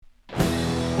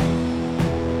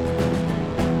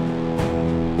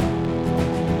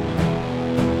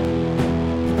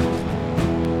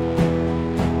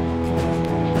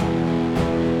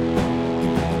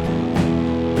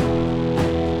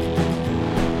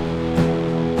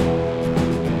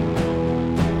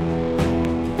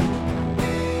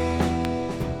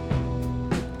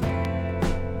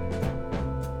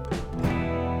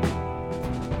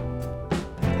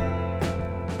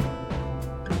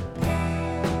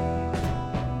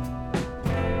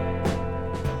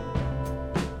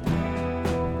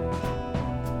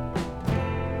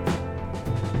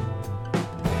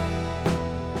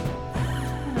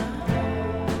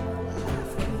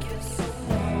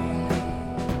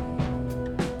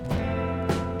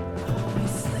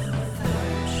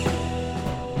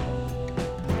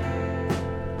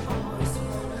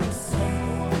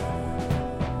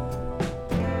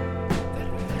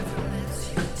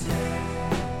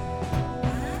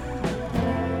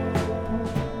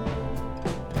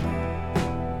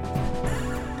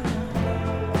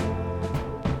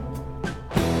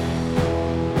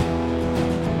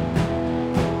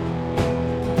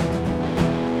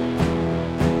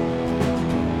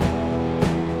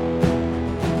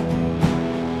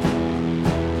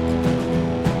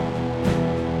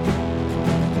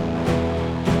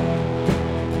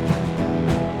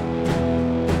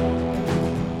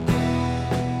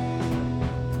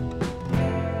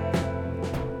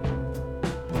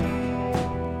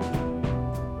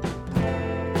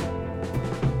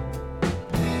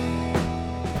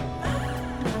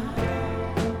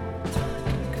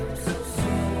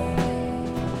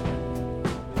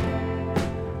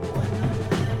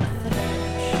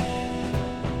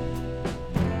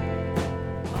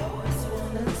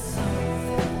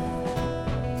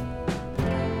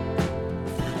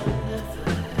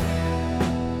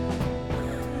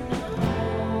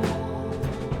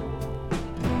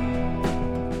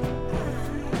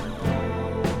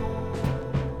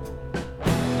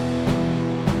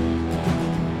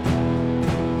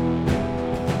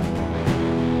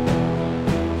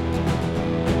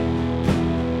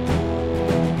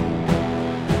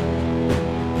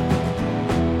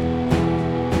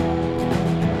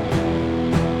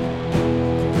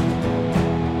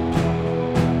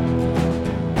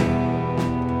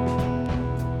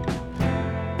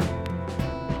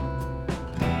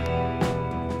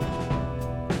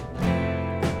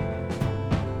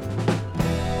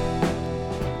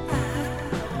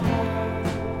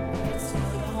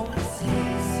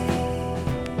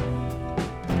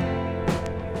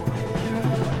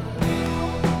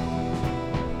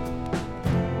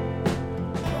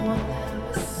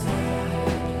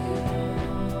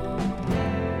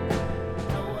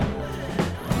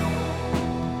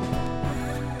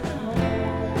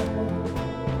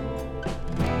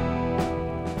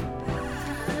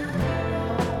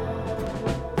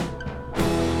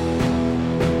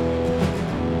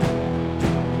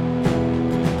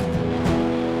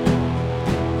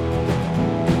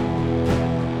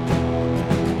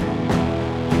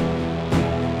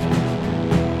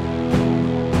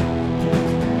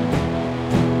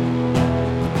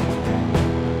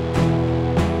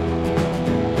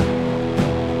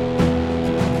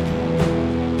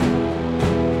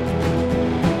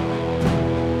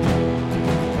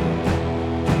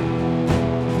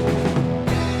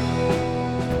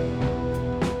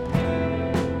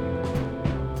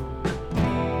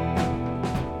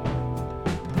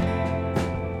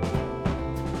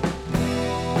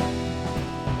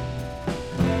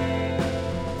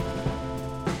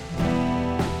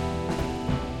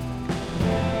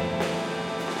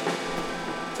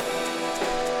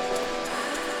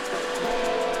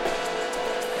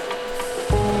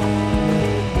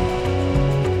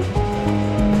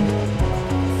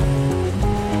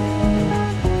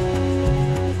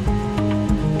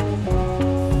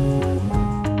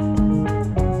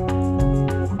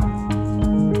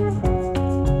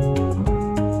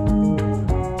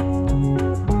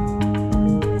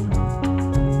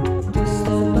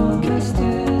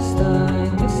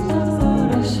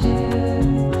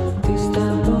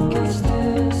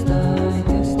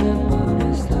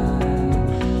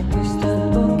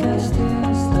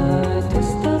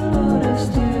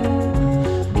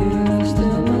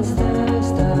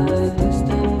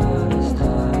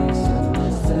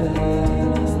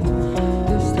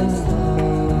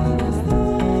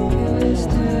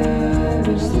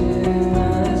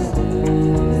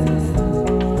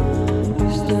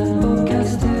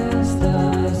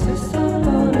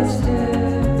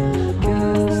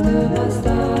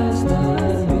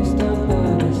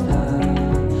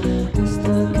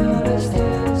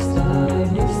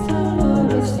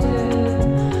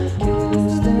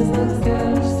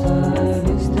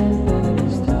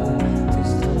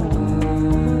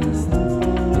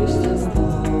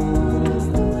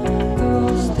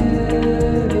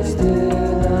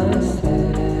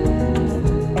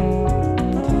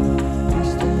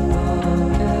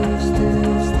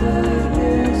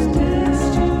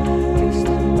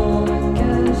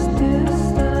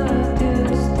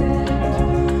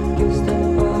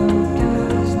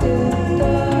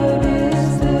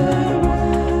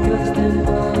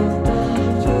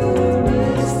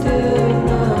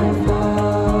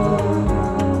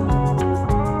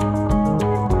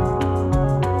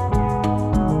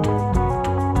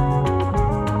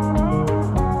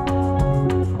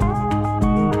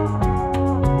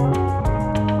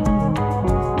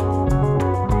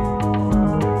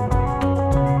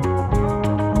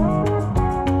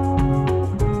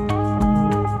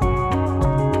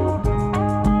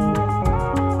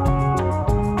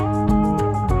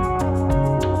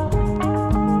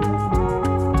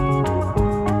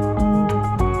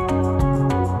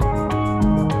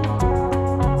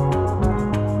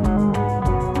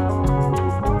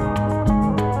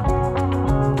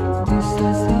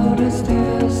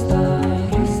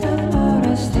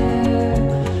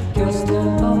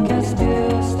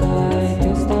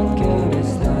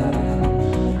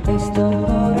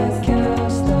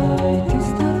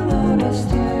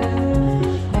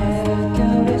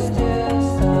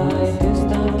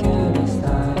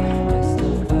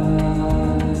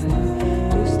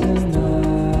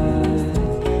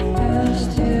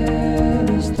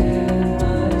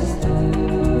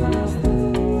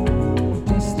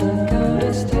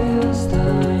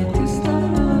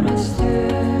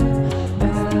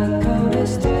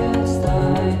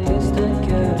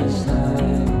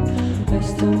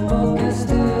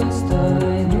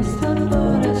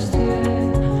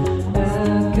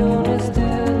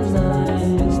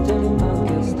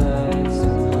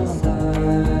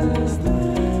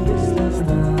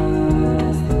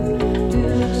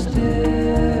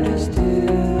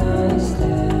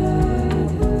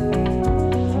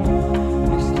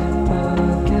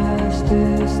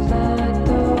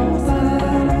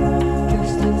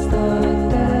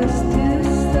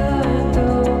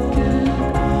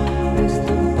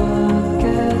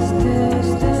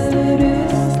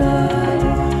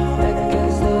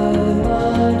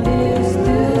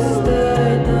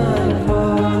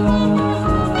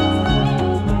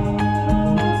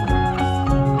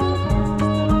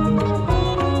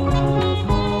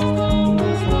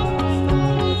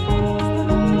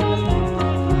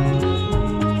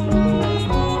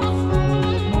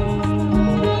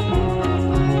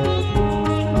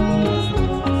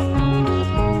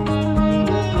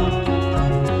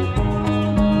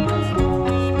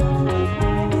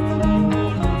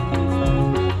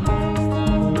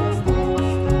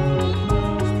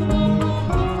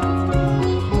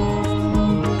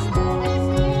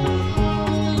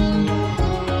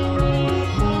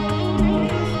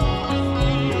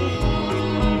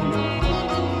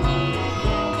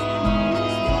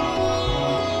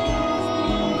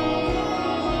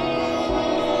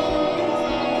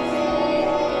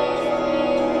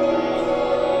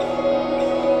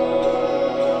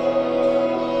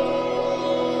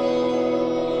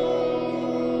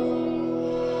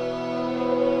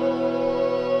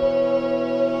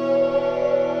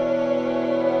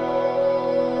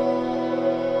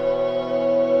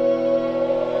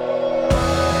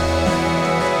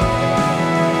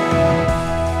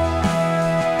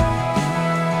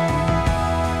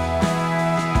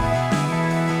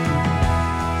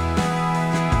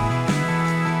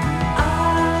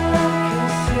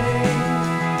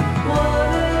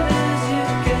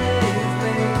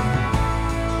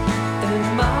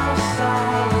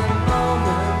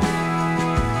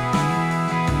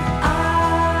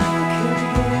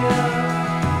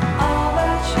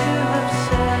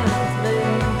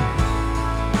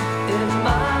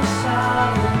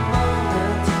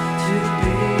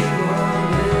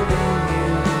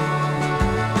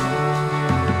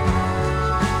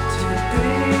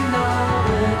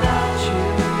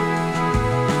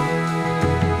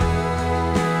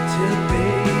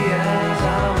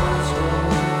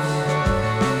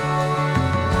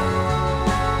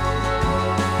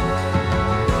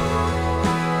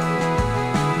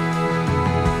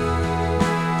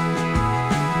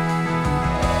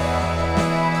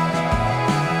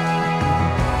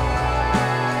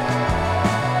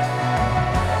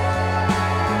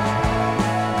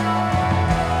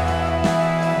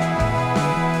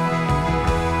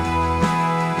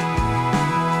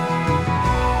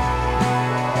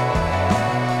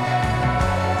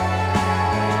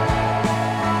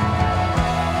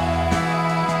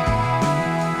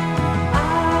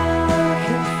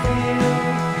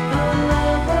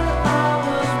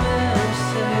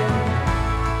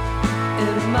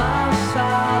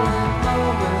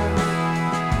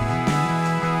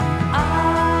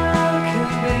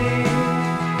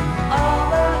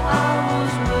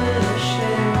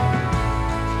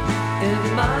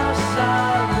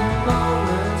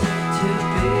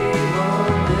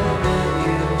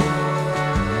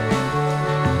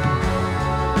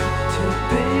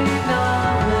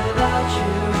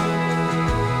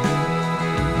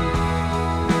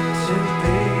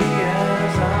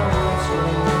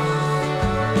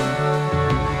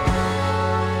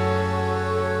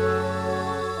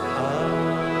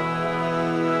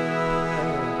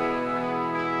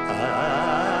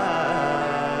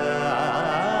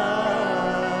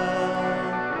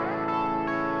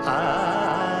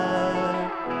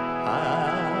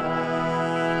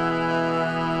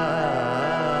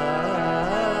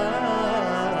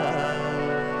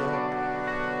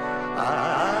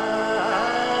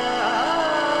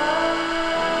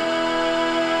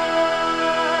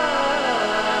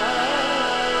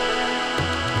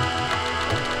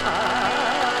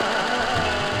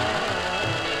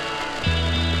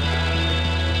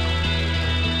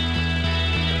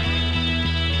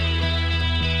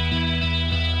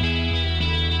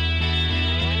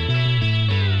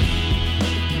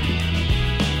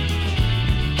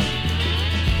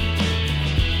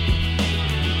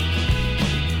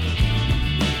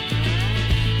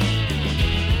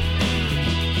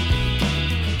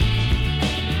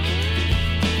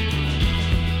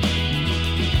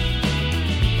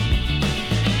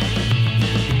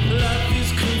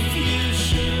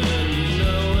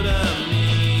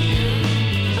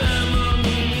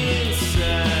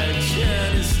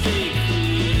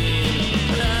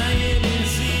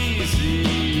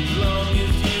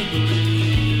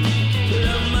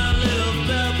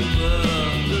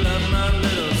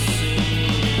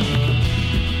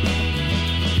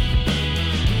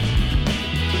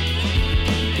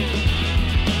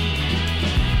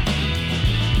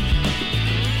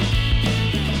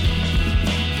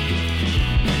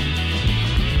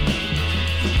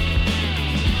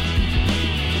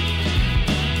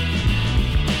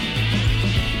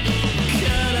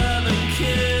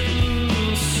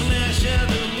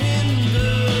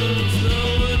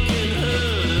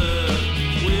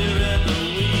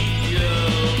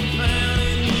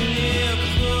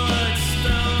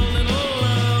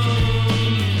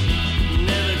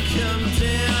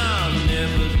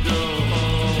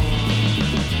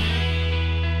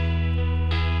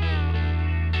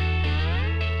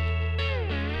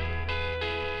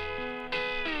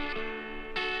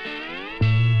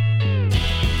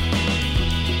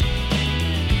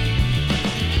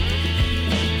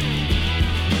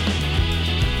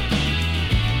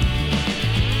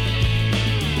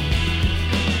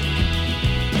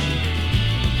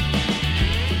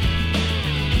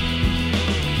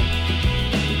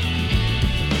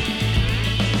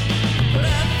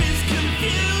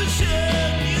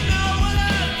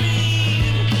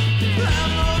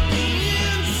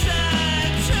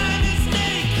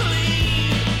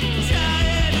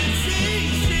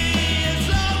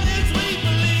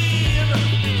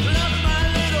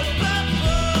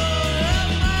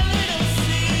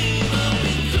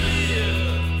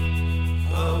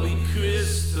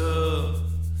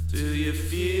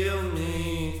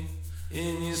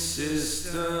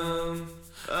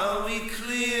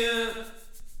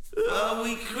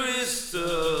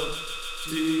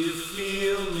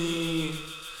feel me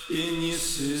in your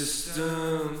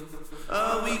system?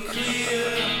 Are we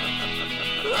clear?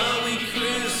 Are we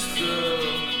crystal?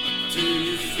 Do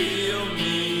you feel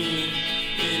me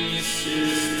in your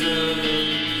system?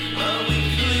 Are we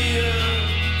clear?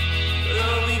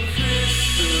 Are we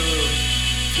crystal?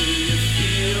 Do you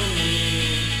feel me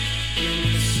in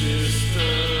your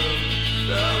system?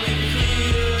 Are we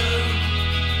clear?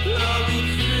 Are we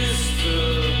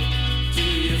crystal? Do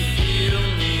you feel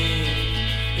me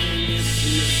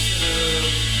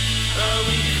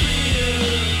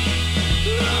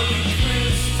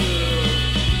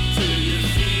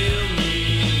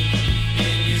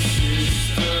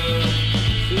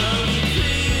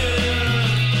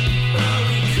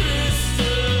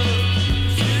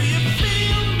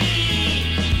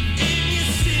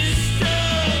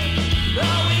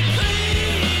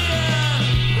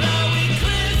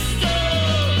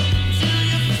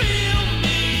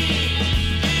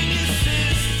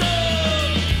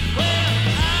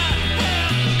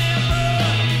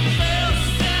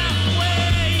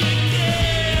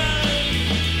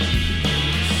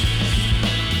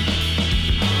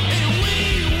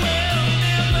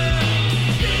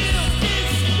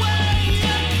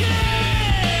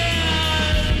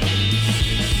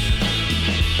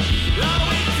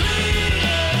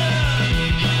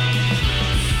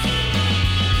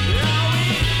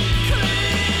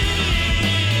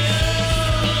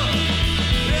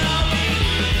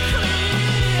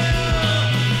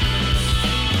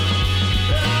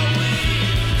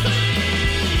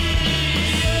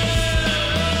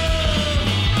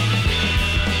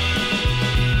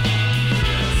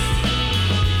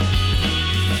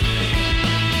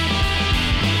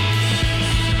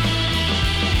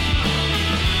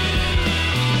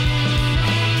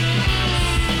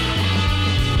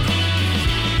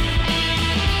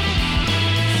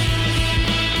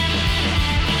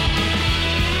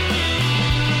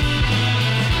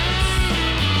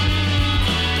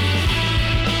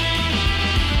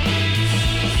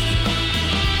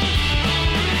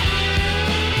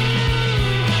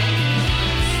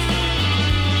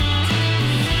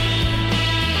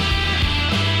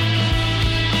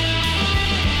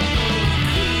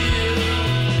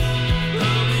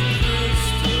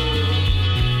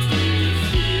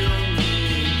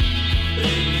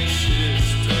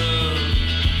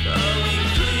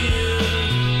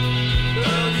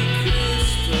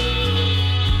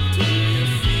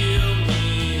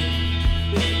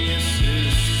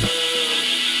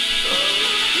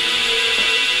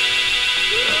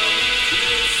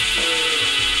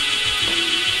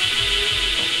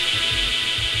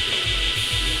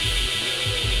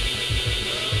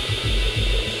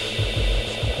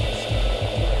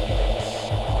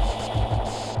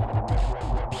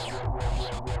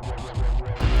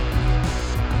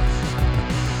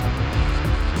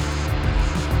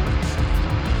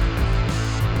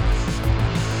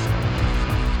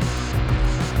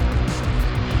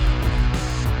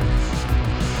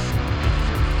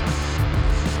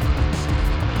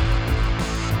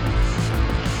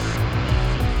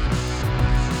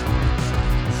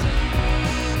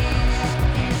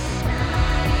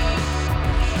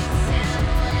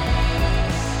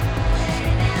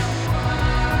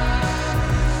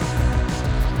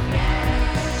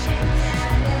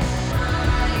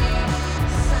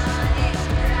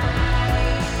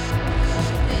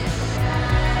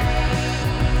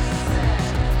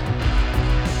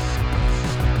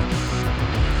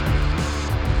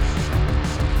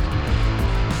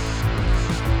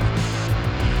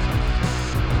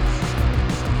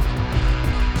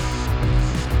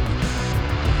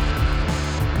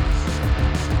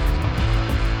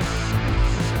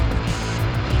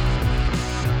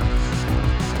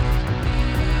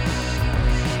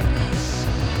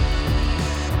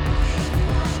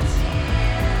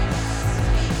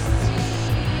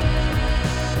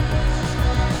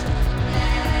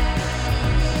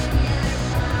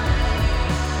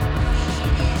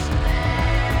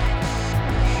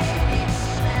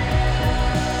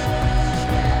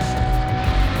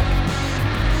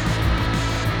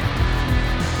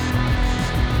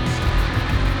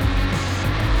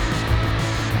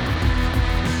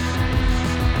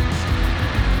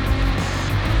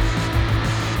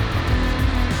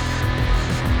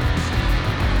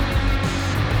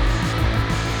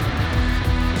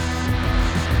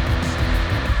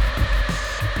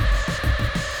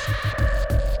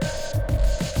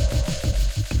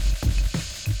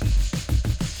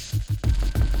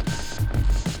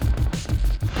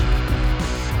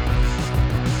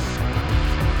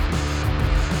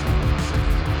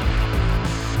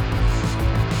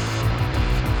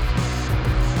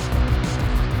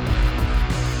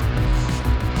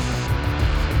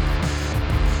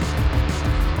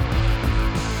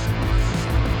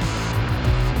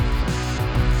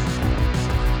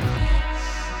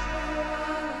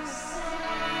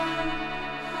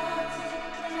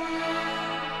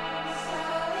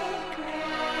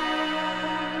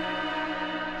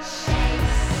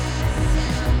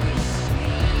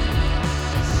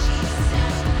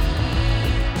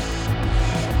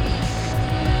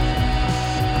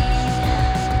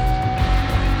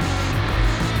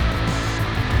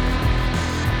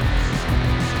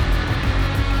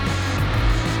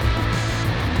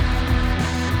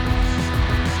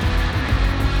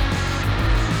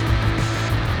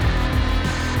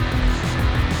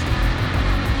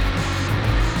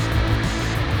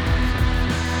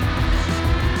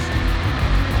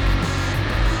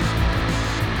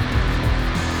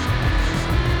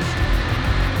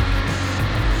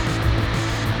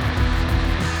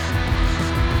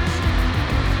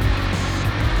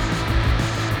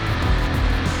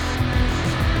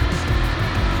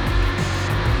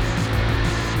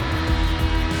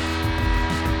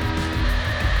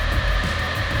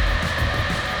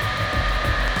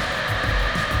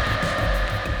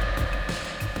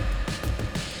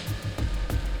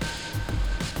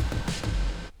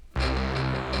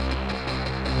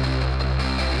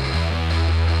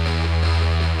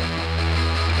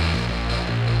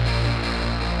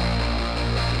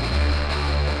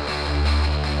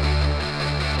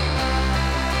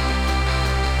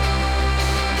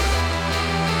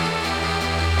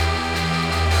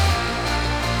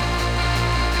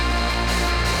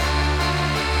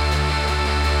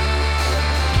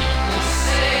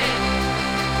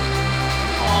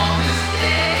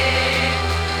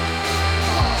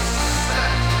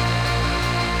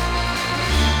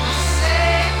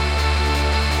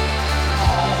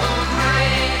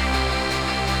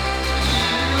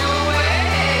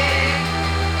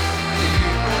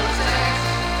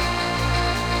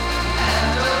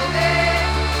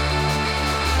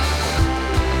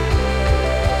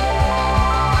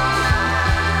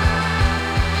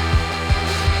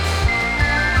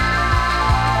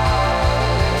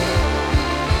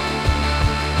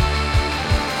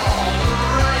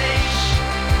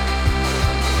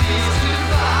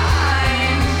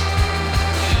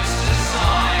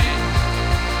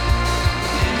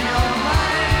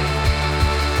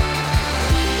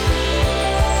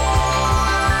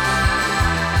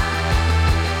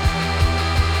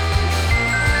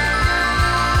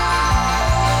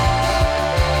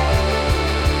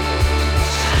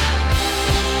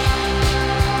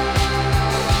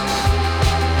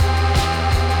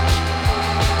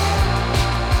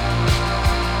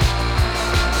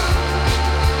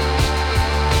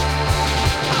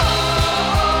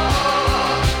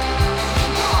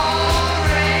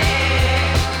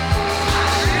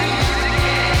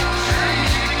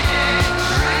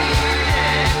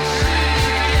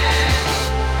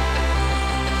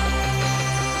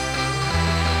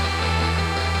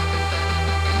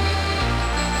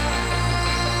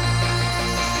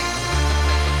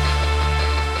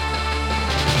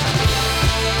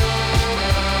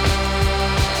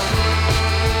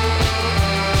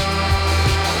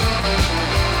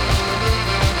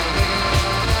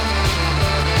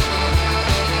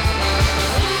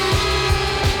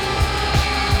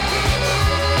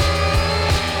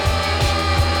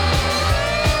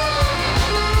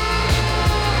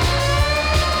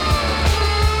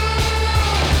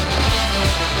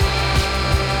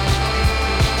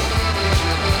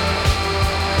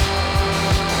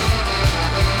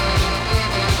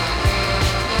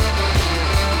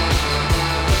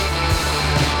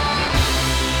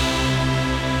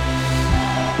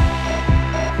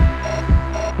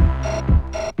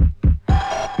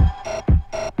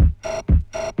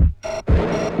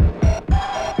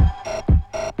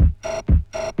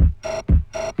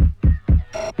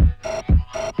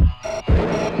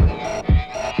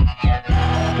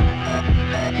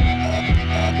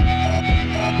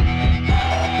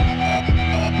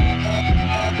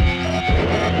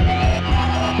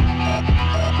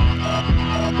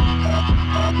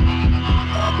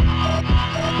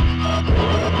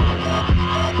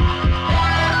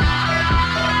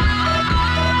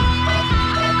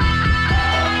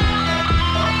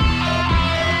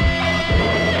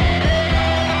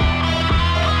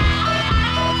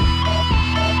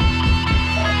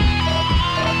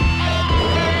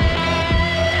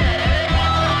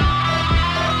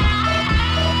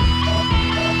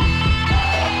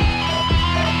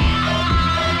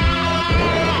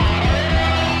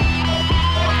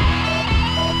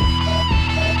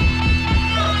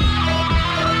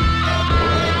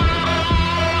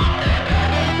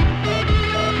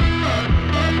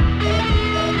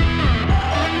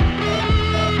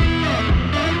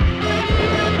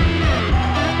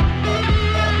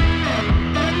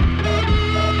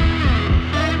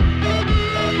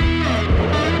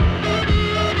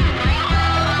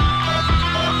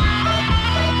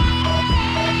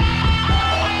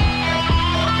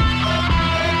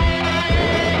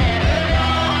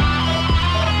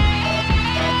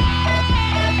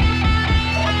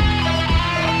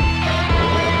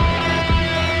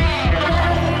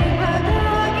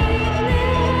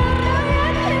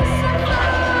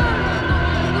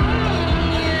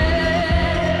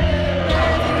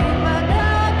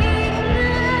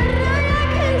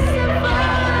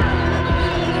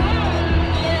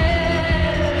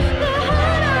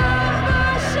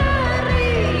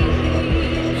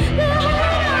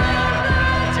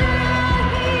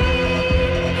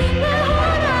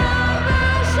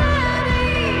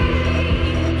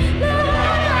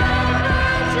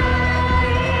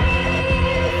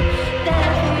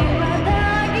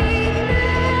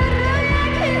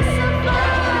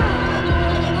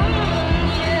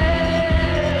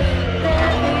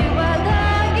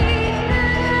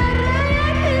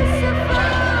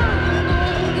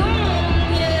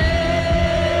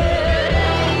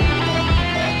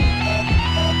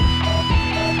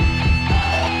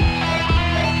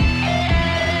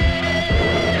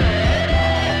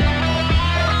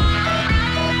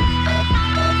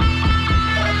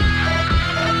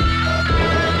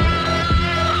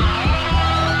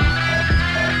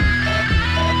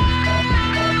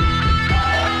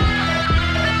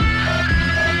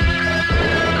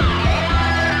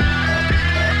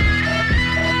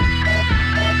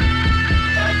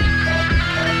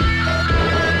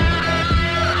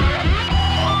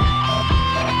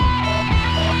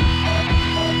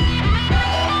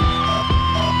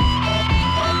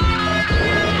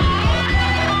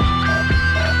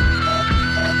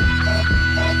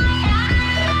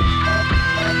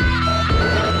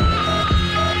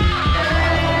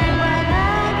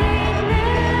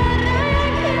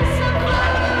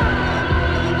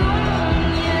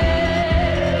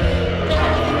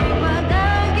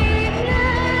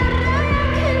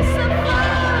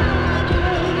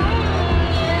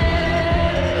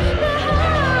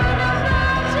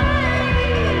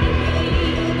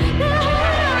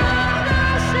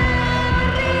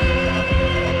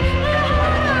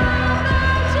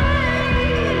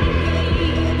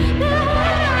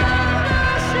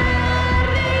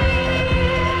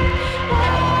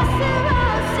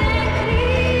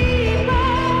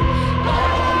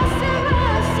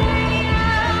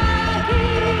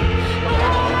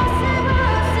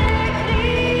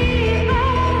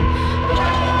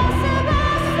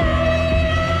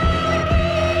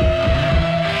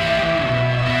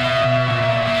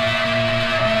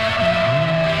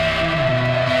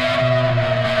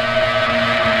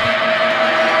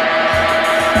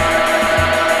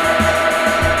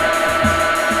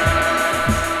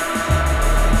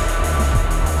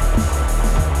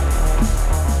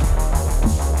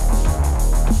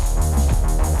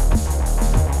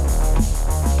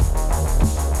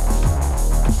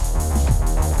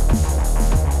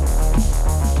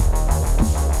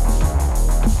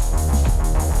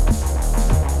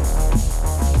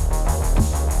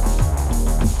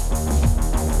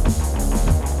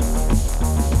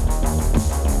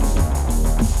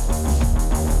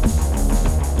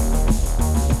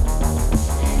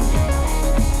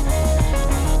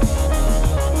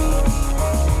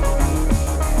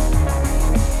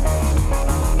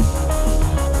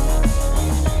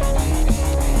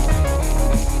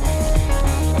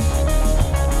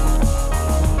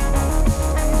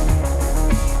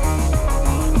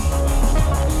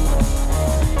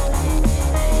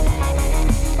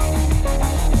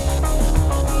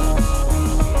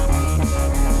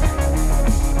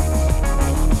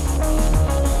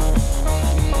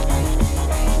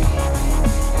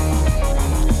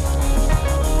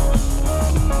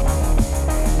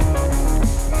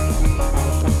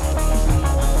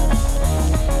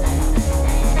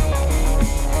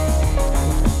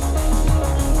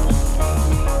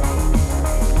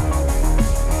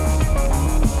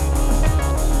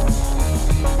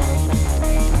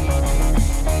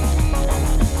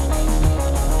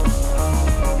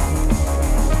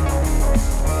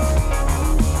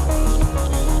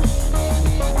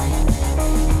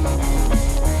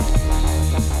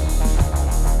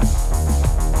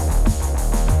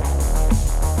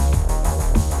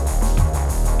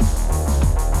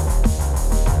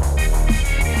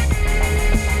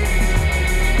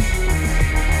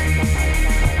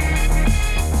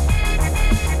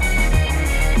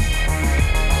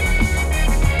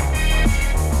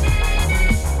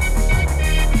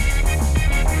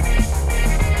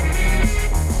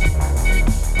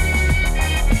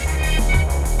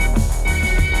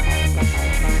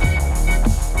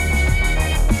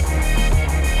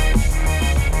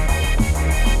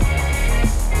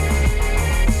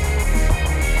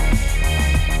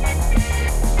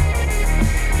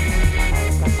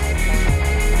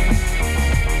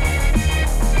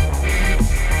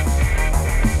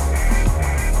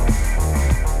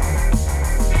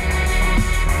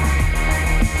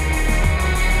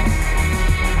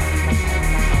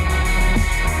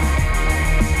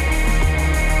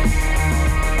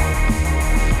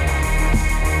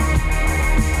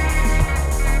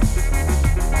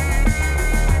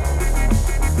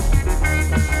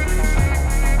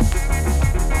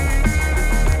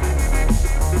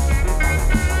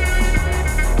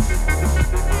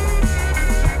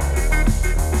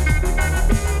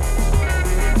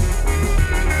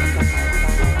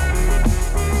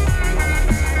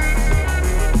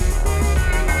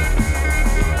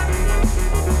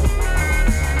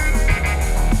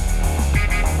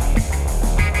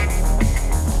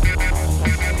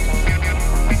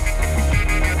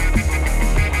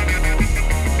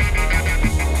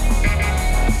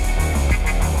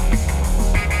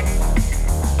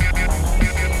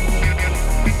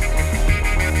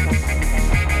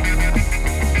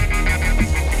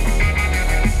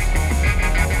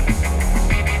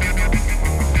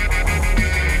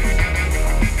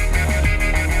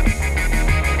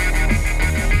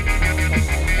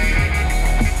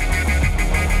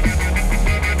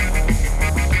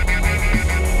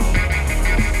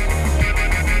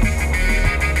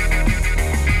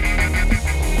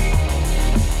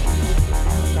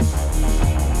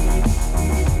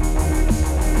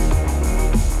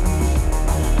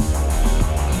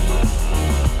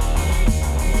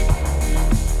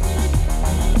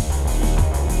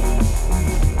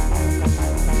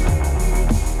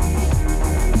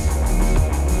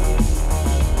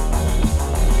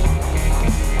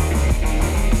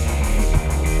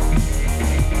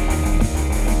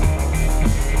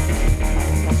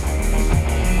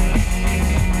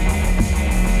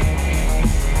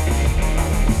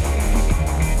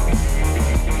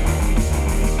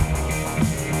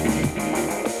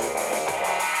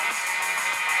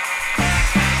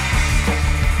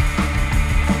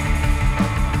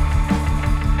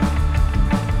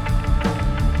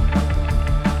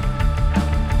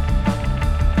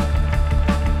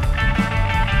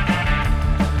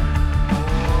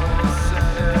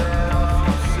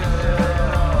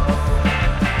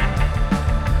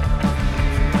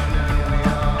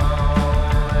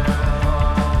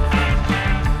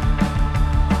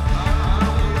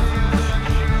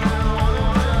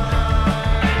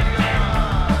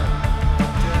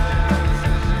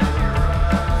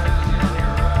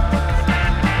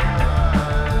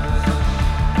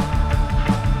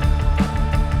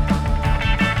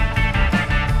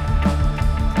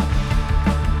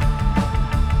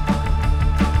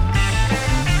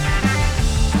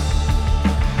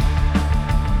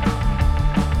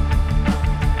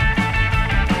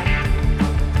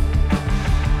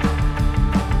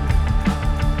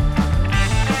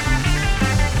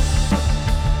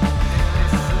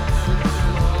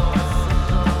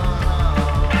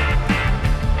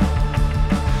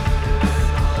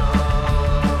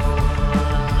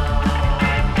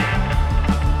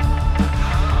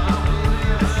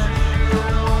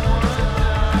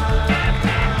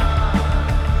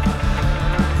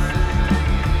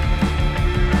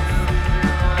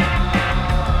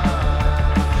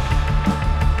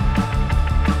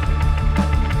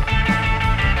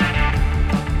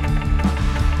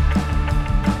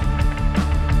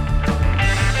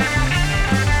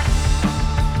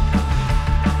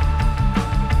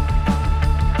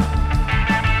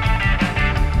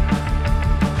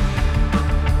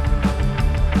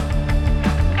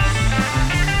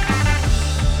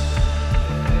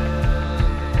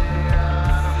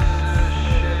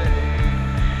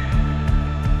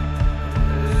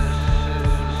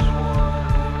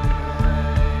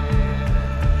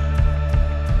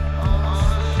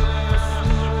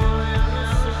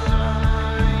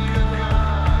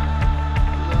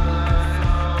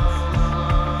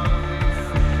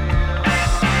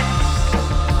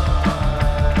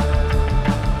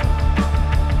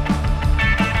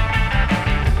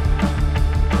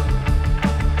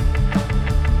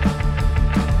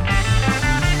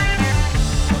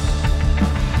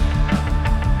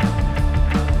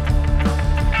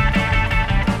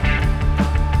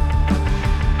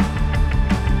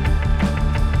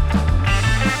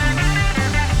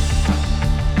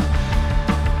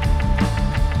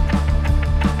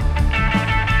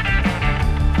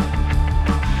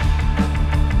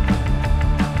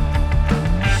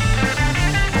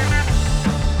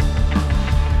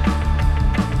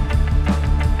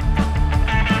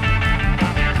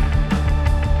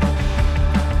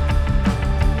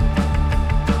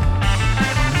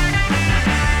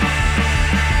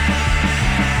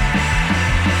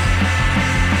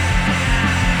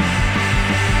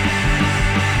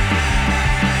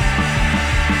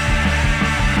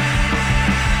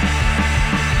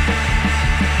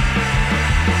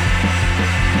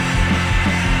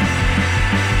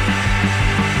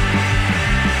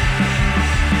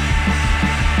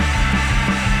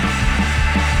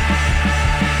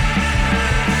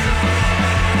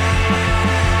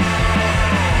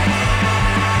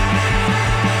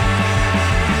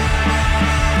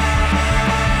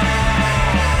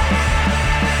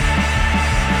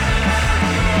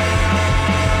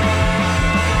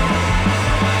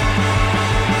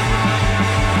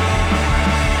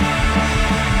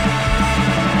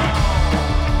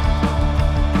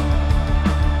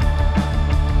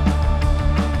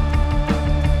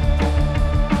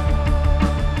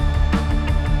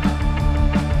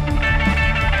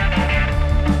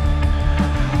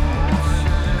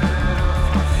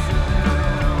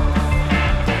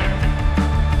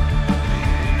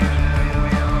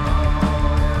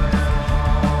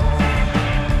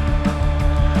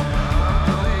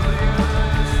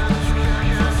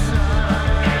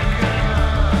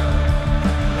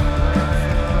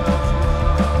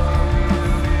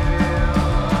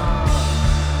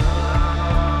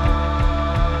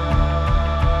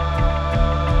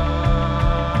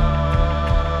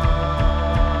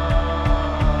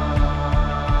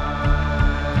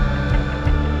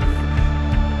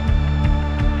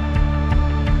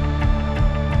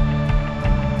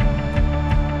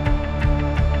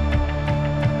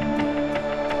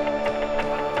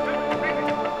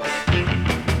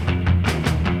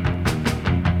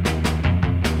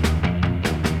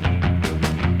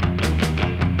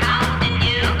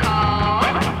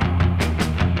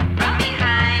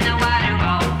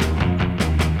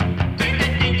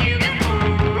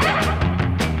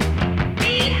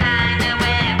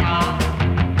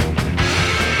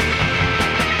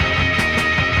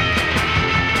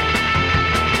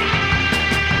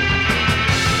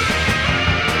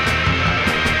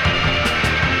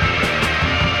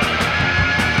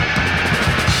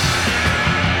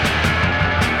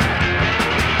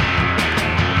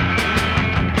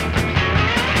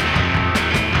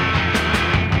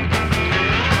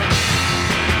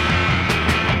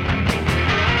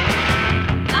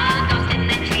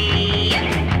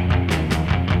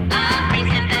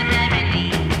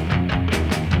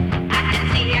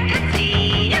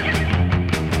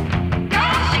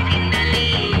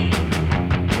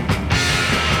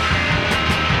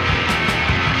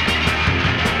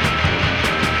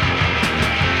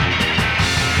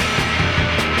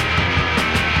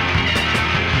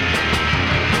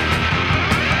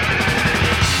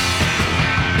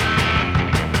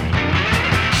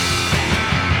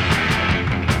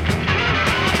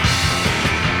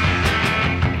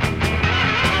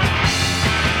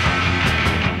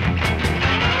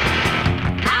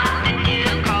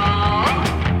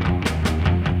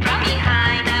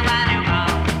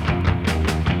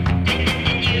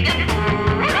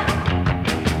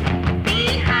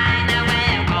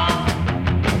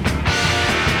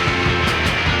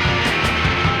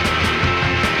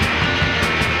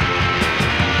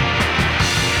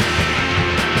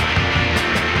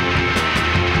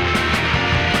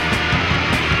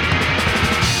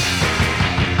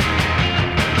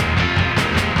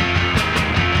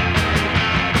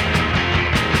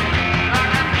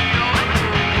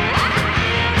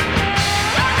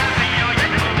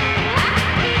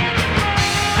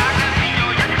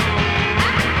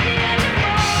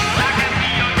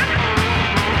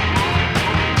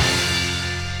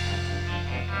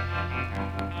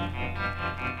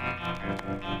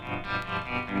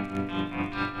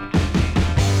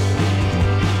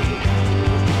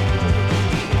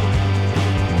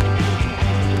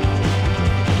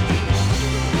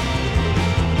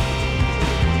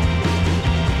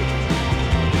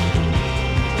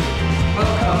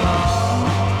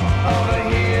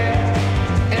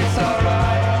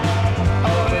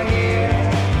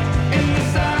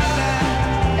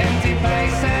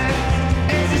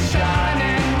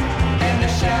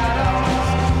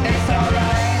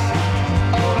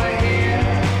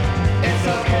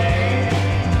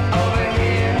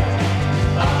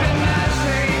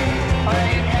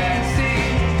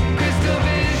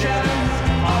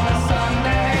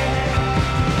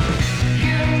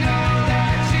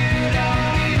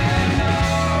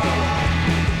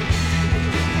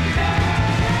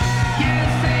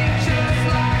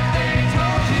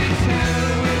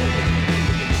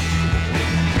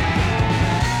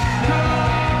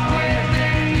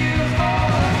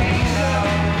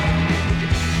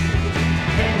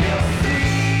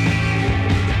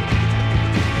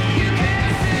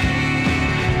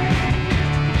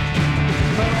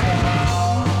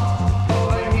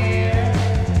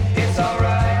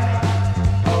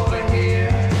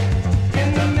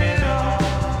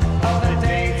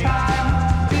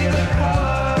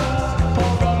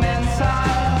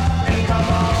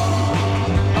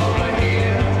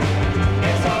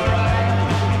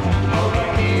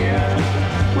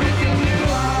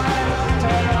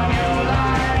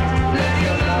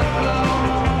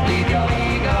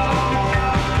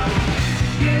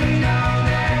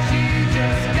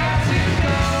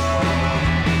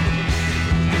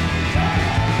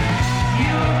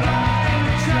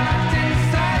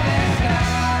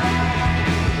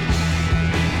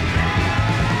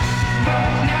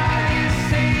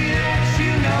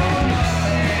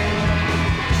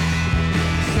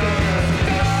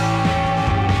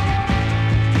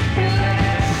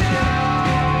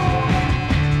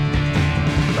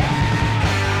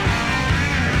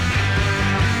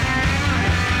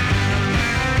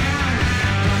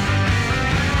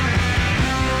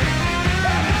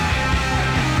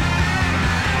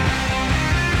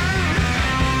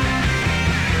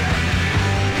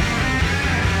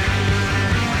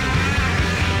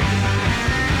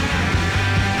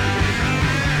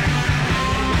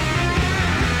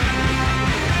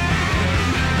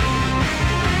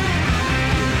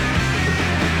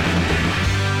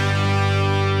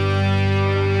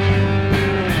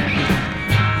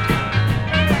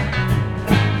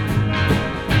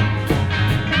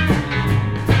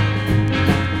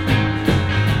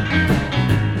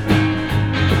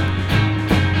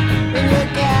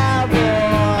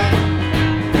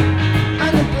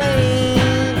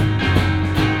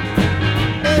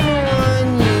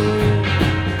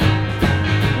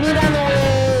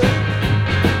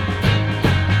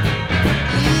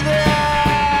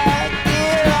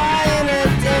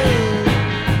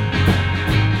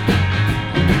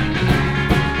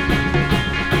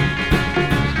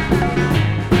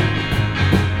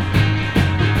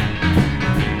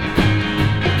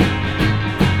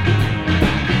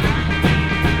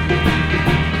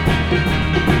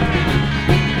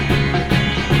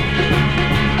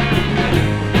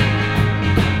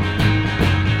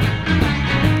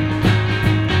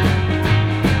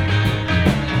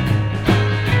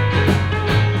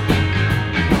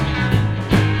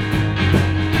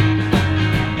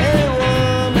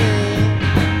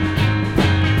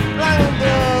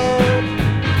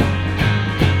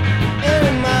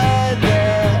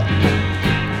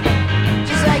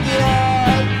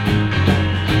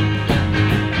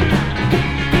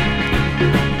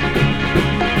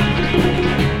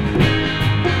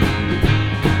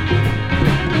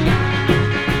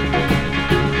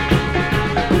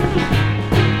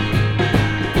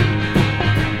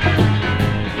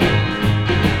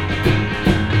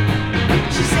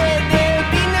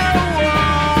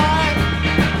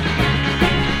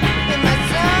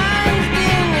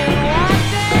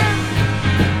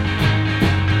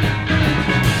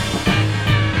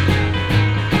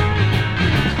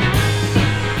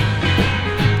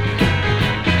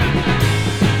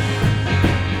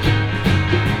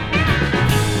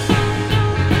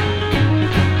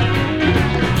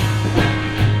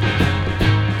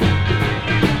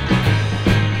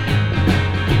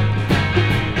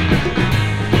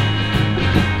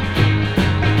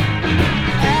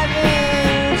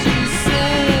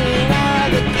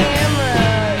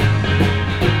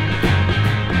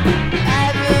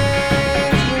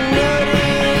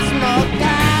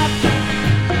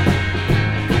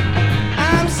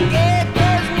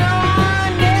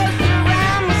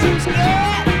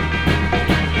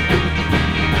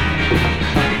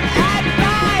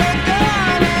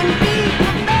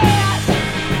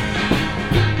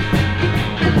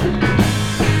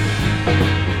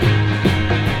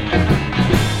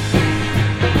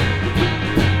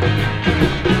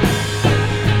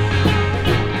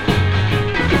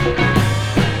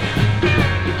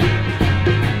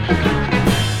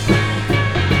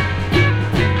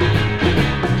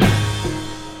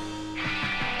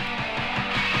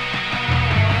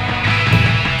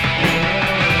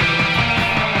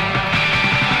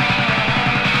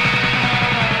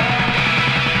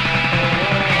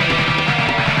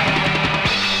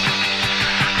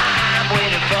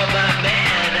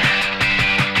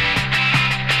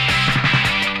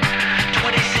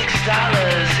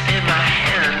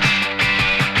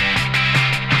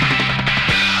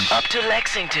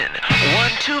Lexington,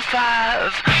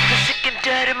 125. The sick and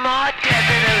dirty, more dead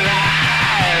than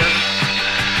alive.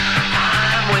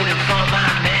 I'm waiting for my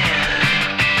man.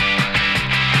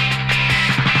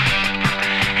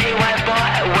 Hey white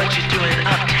boy, what you doing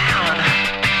uptown?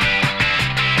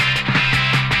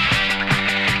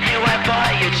 Hey white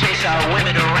boy, you chase our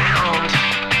women around.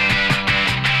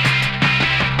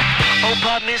 Oh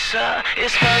pardon me sir,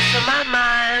 it's first in my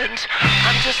mind.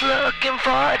 I'm just looking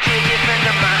for a dear friend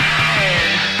of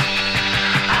mine.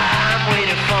 I'm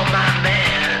waiting for my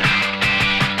man.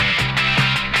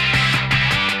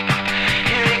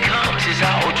 Here he comes, he's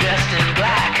all dressed in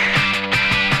black.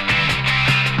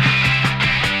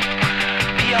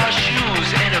 PR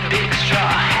shoes and a big straw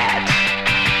hat.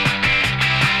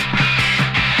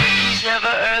 He's never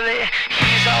early,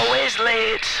 he's always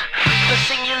late. First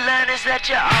thing you learn is that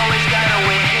you always gotta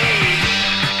wait.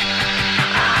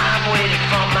 I'm waiting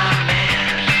for my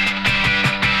man.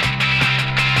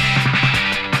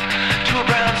 To a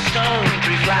brownstone,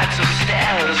 3 flights of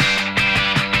stairs.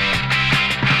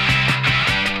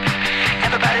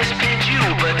 Everybody's pinned you,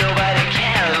 but nobody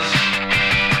cares.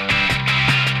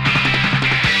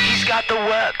 He's got the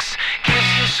works, gives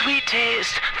you sweet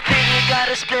taste. Then you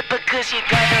gotta split because you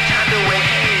got no time to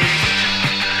waste.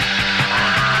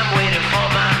 I'm waiting for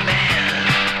my man.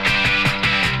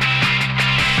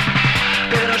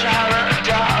 Baby, don't you holler,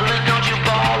 darling, don't you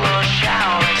bawl or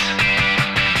shout.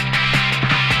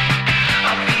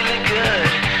 I'm feeling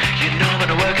good, you know I'm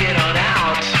gonna work it on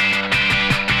out.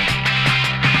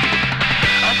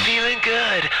 I'm feeling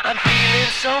good, I'm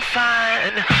feeling so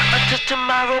fine. Until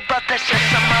tomorrow, but that's just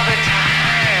some other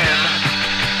time.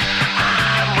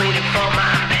 I'm waiting for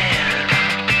my man.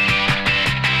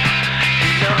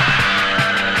 You know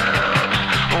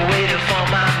I'm waiting for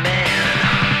my man.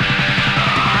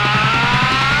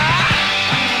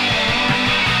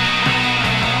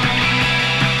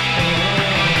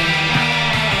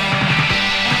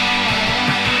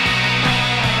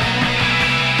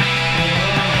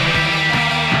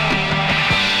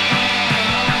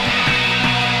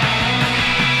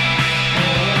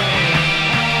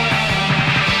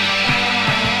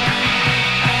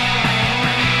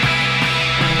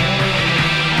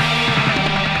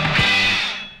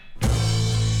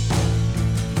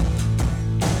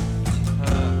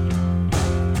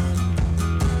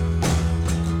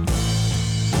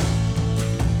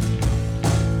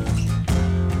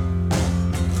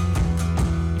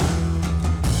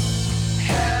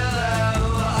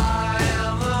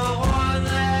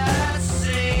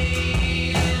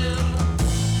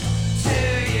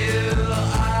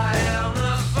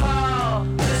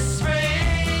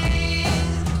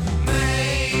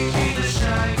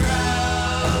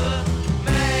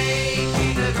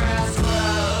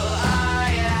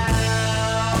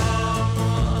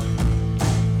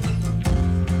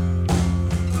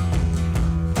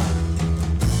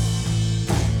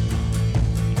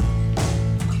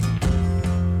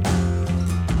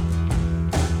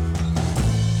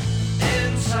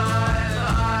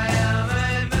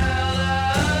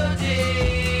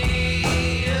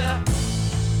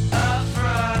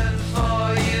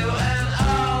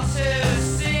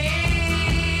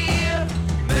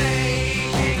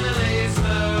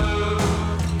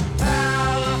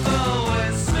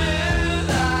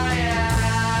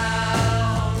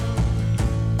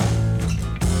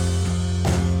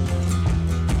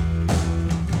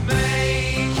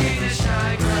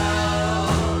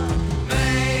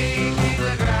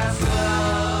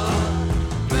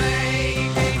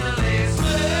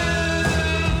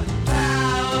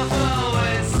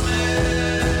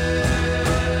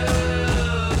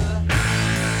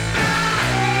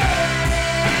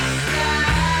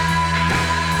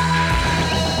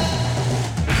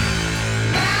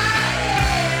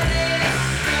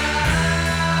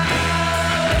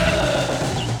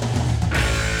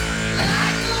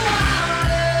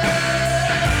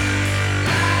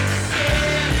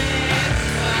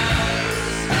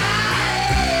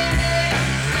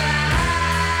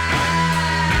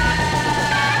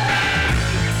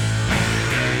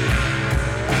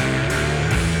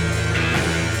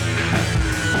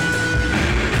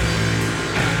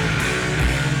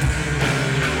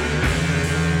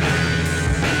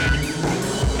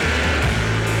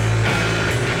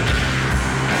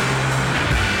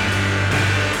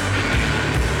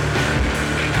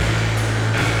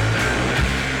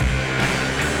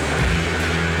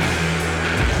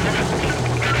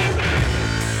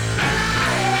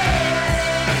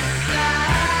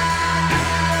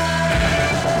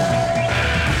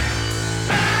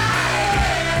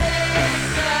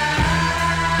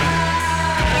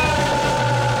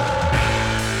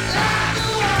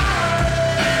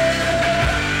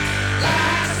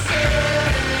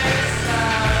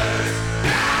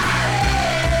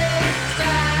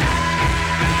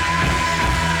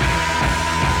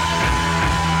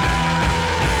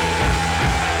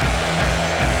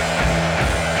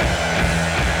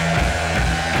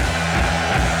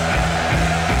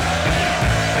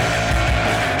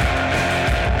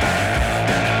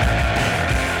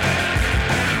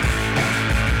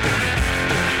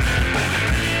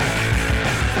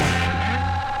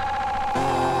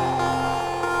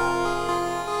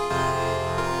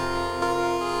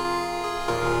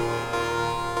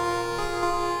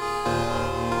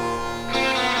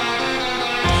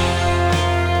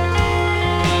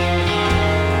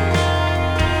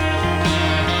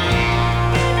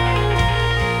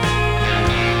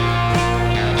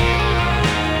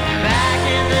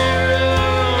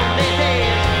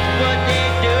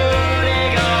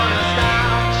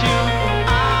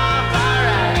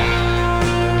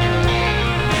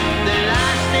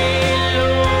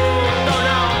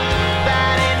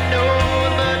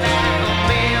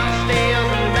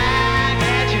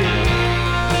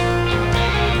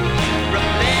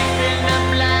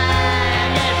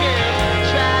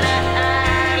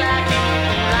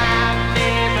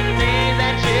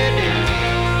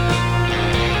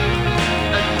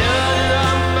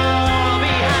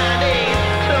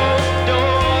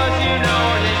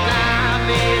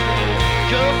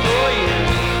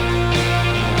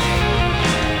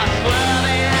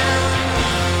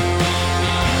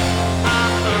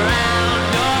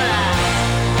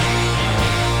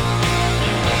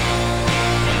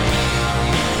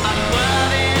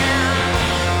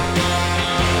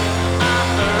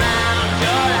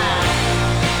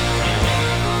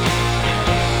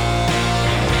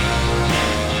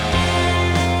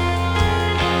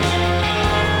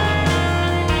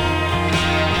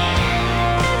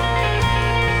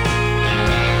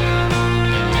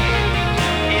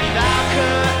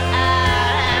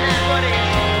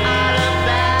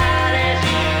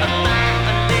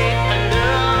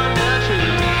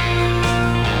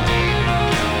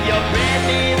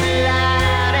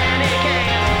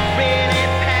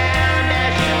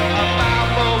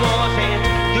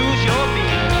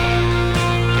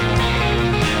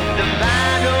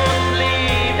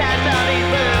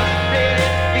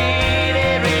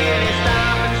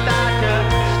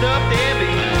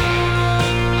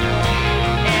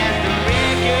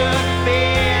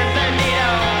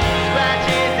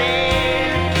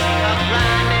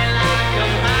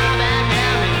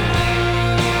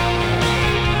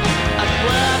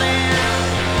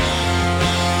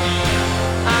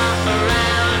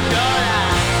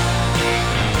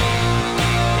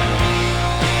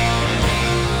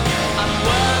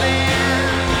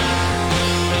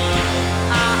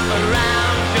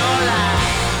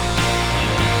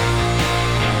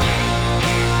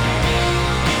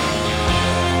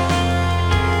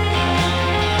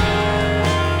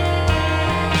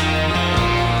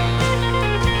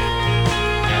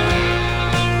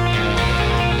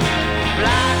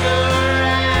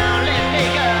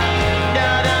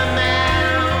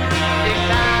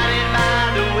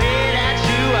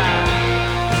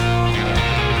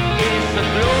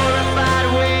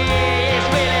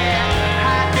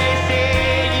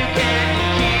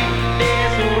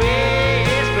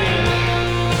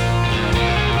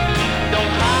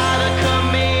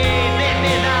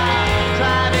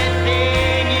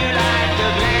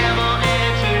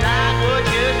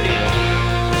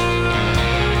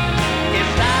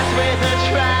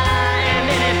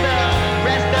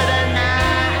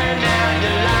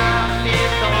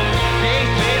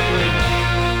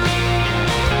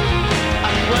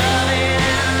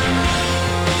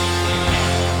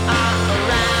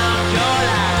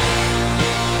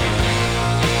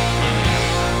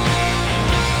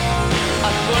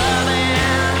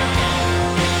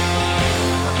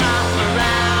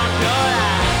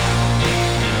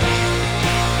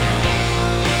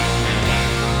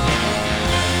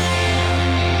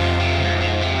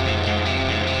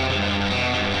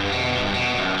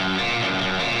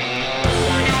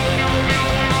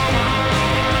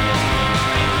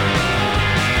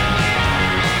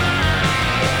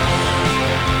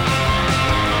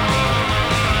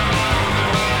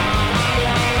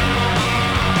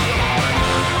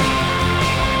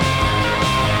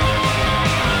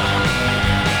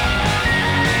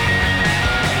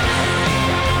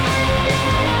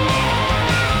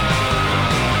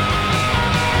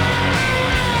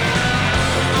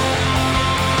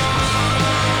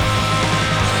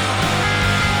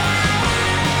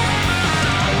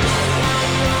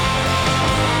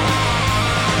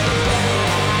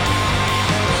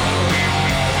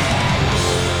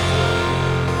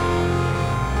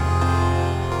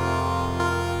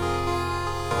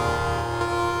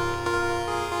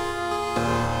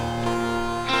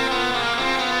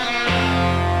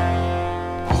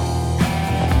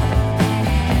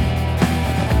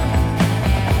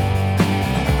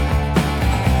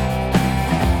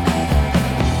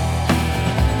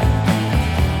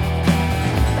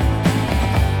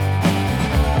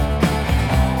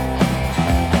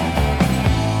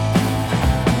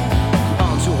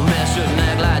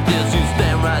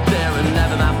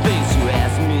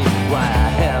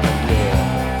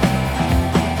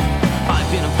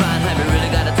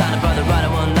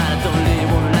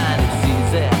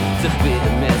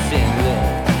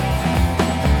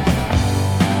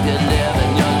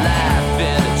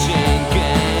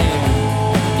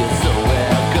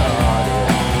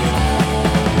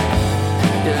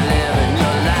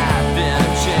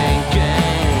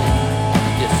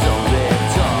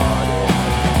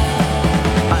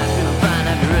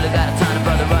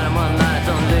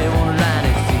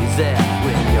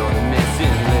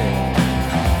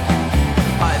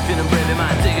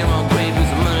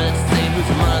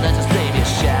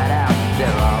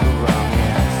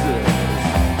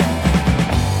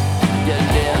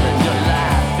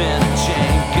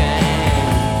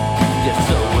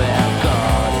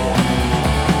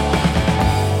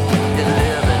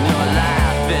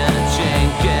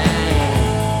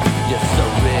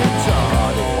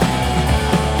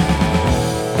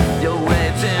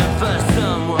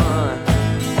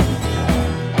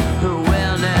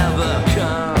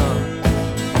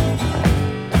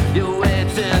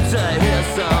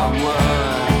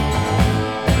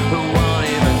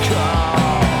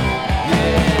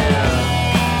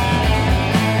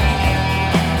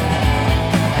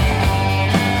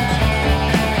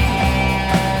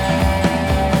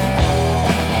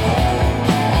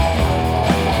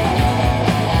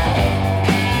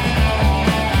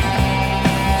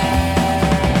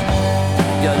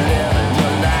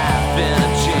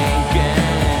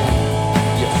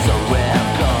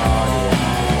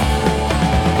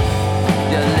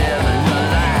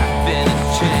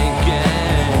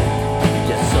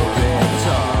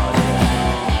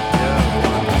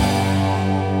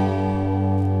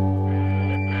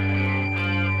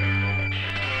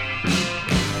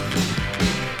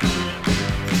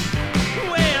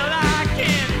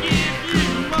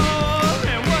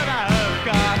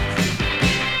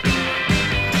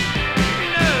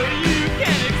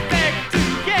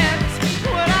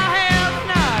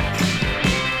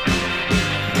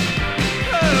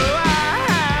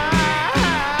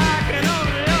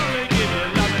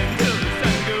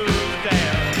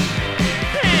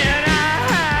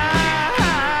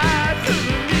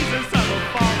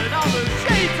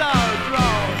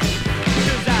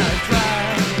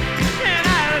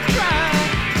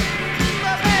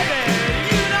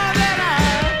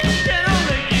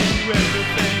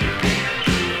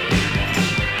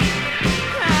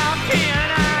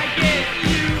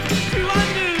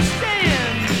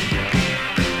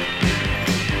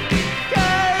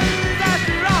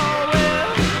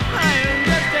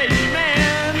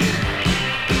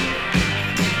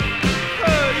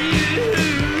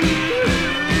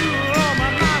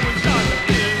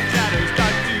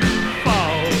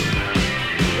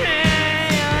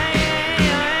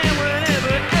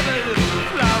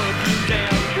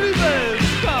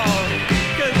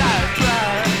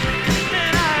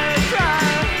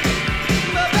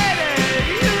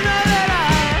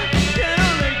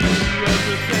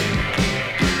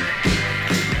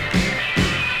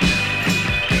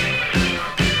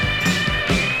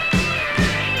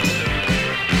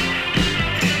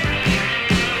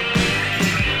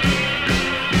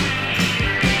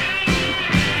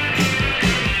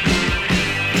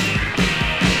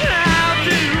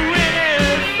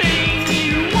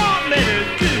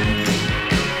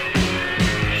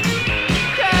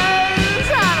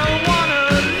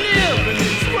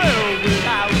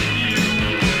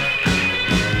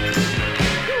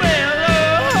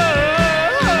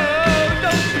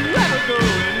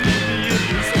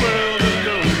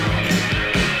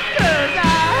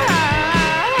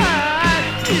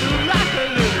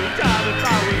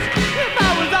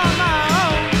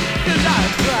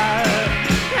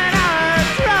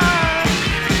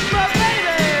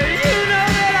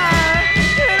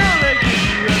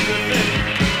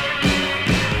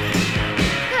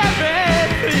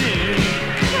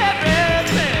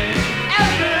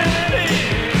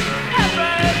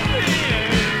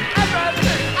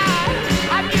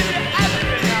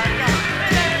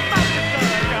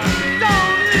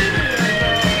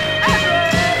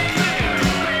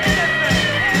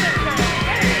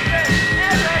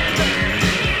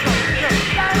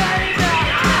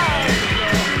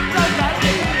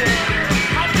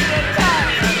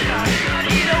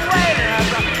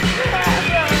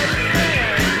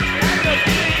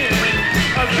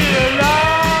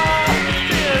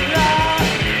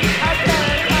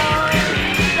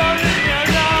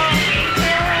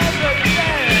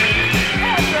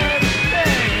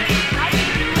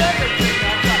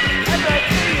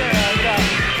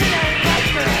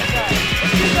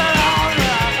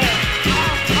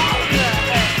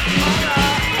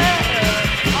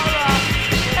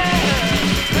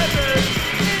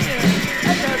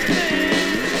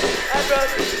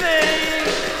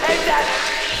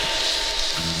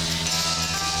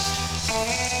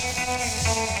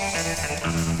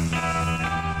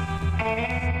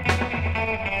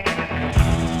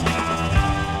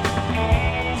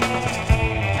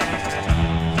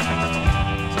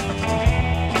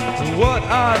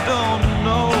 I don't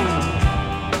know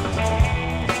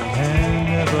can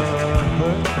never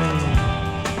hurt me.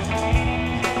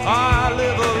 I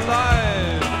live a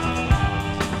life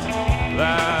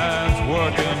that's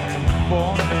working for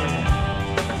me.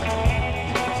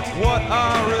 What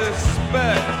I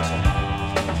respect,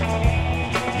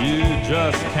 you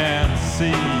just can't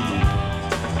see.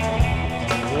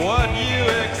 What you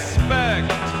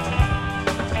expect,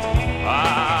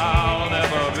 I'll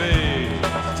never be.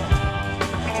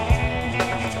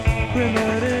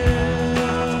 Primitive,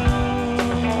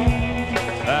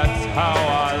 that's how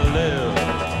I live.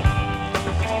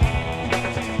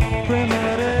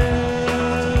 Primitive,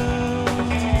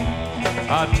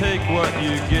 I take what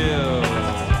you give.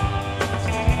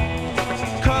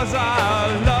 'Cause I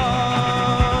love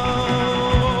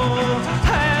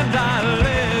and I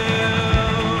live.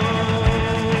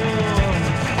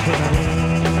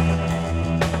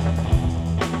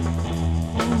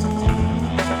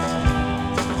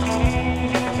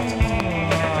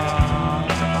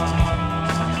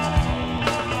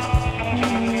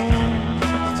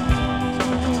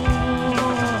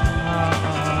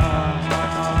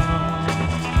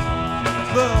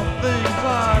 The things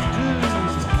I do,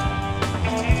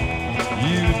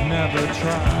 you'd never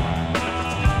try.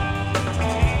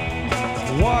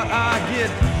 What I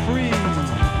get free,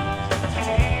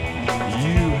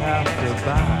 you have to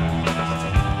buy.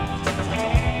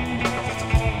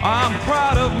 I'm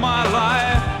proud of my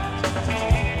life,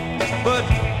 but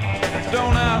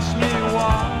don't ask me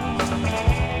why.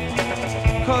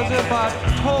 'Cause if I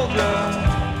told you,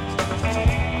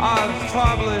 I'd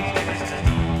probably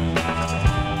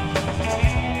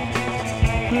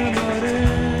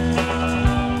primitive.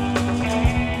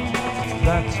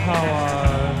 That's how I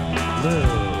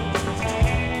live.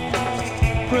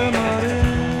 Primitive.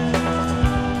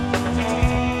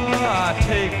 I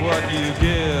take what you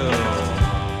give.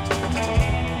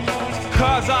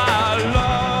 'Cause I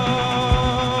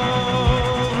love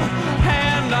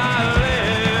and I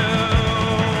live.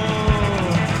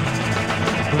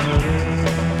 Primitive.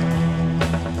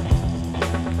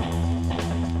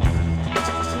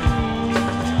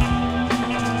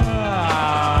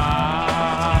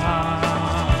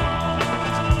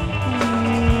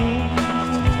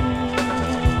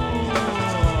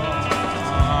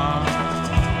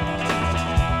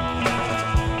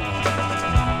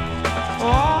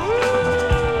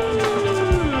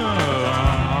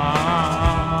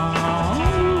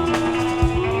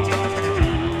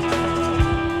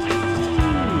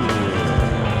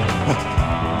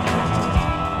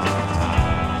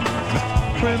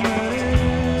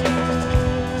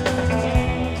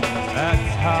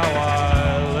 That's how I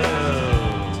live.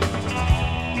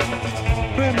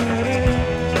 Primitive.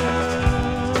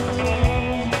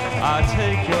 I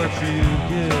take what you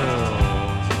give.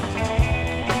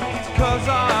 'Cause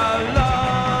I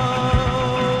love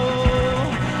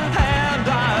and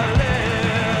I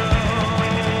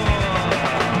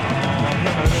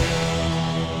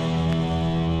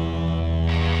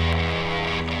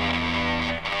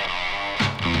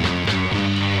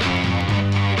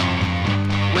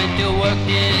Went to work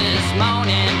this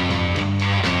morning,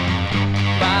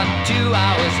 about 2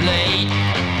 hours late.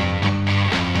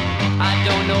 I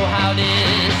don't know how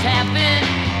this happened.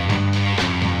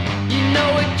 You know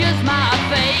it's just my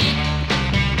fate.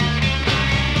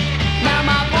 Now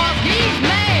my boss, he's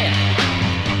mad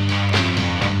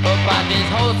about this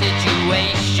whole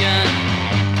situation.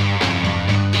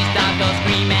 He starts to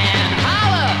scream and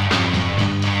holler.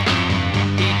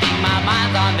 He think my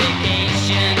mind's on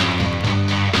vacation.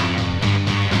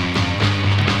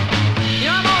 You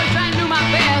know, I'm always trying to do my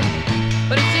best,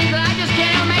 but it seems that I just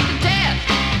can't ever make the test.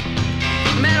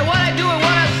 No matter what I do or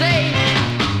what I say,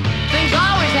 things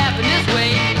always happen this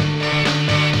way.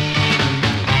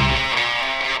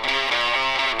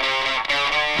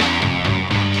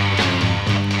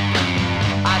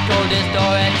 I told this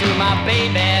story to my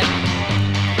baby.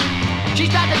 She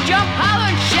started to jump, holler,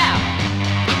 and shout.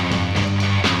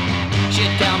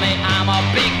 She'd tell me I'm a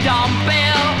big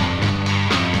dumbbell,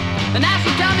 and now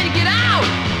she tell me to get out.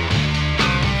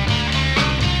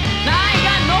 Now I ain't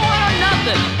got no one or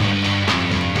nothing.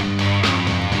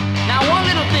 Now one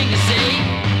little thing to say.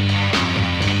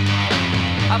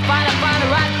 I find the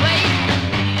right place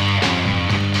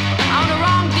on the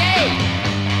wrong day.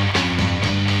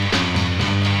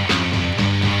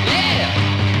 Yeah,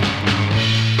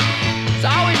 it's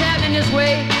always happening this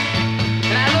way.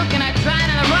 And I look and I try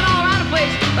and I run all around the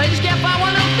place, but I just can't find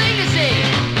one little thing to say.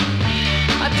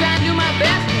 I try and do my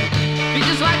best,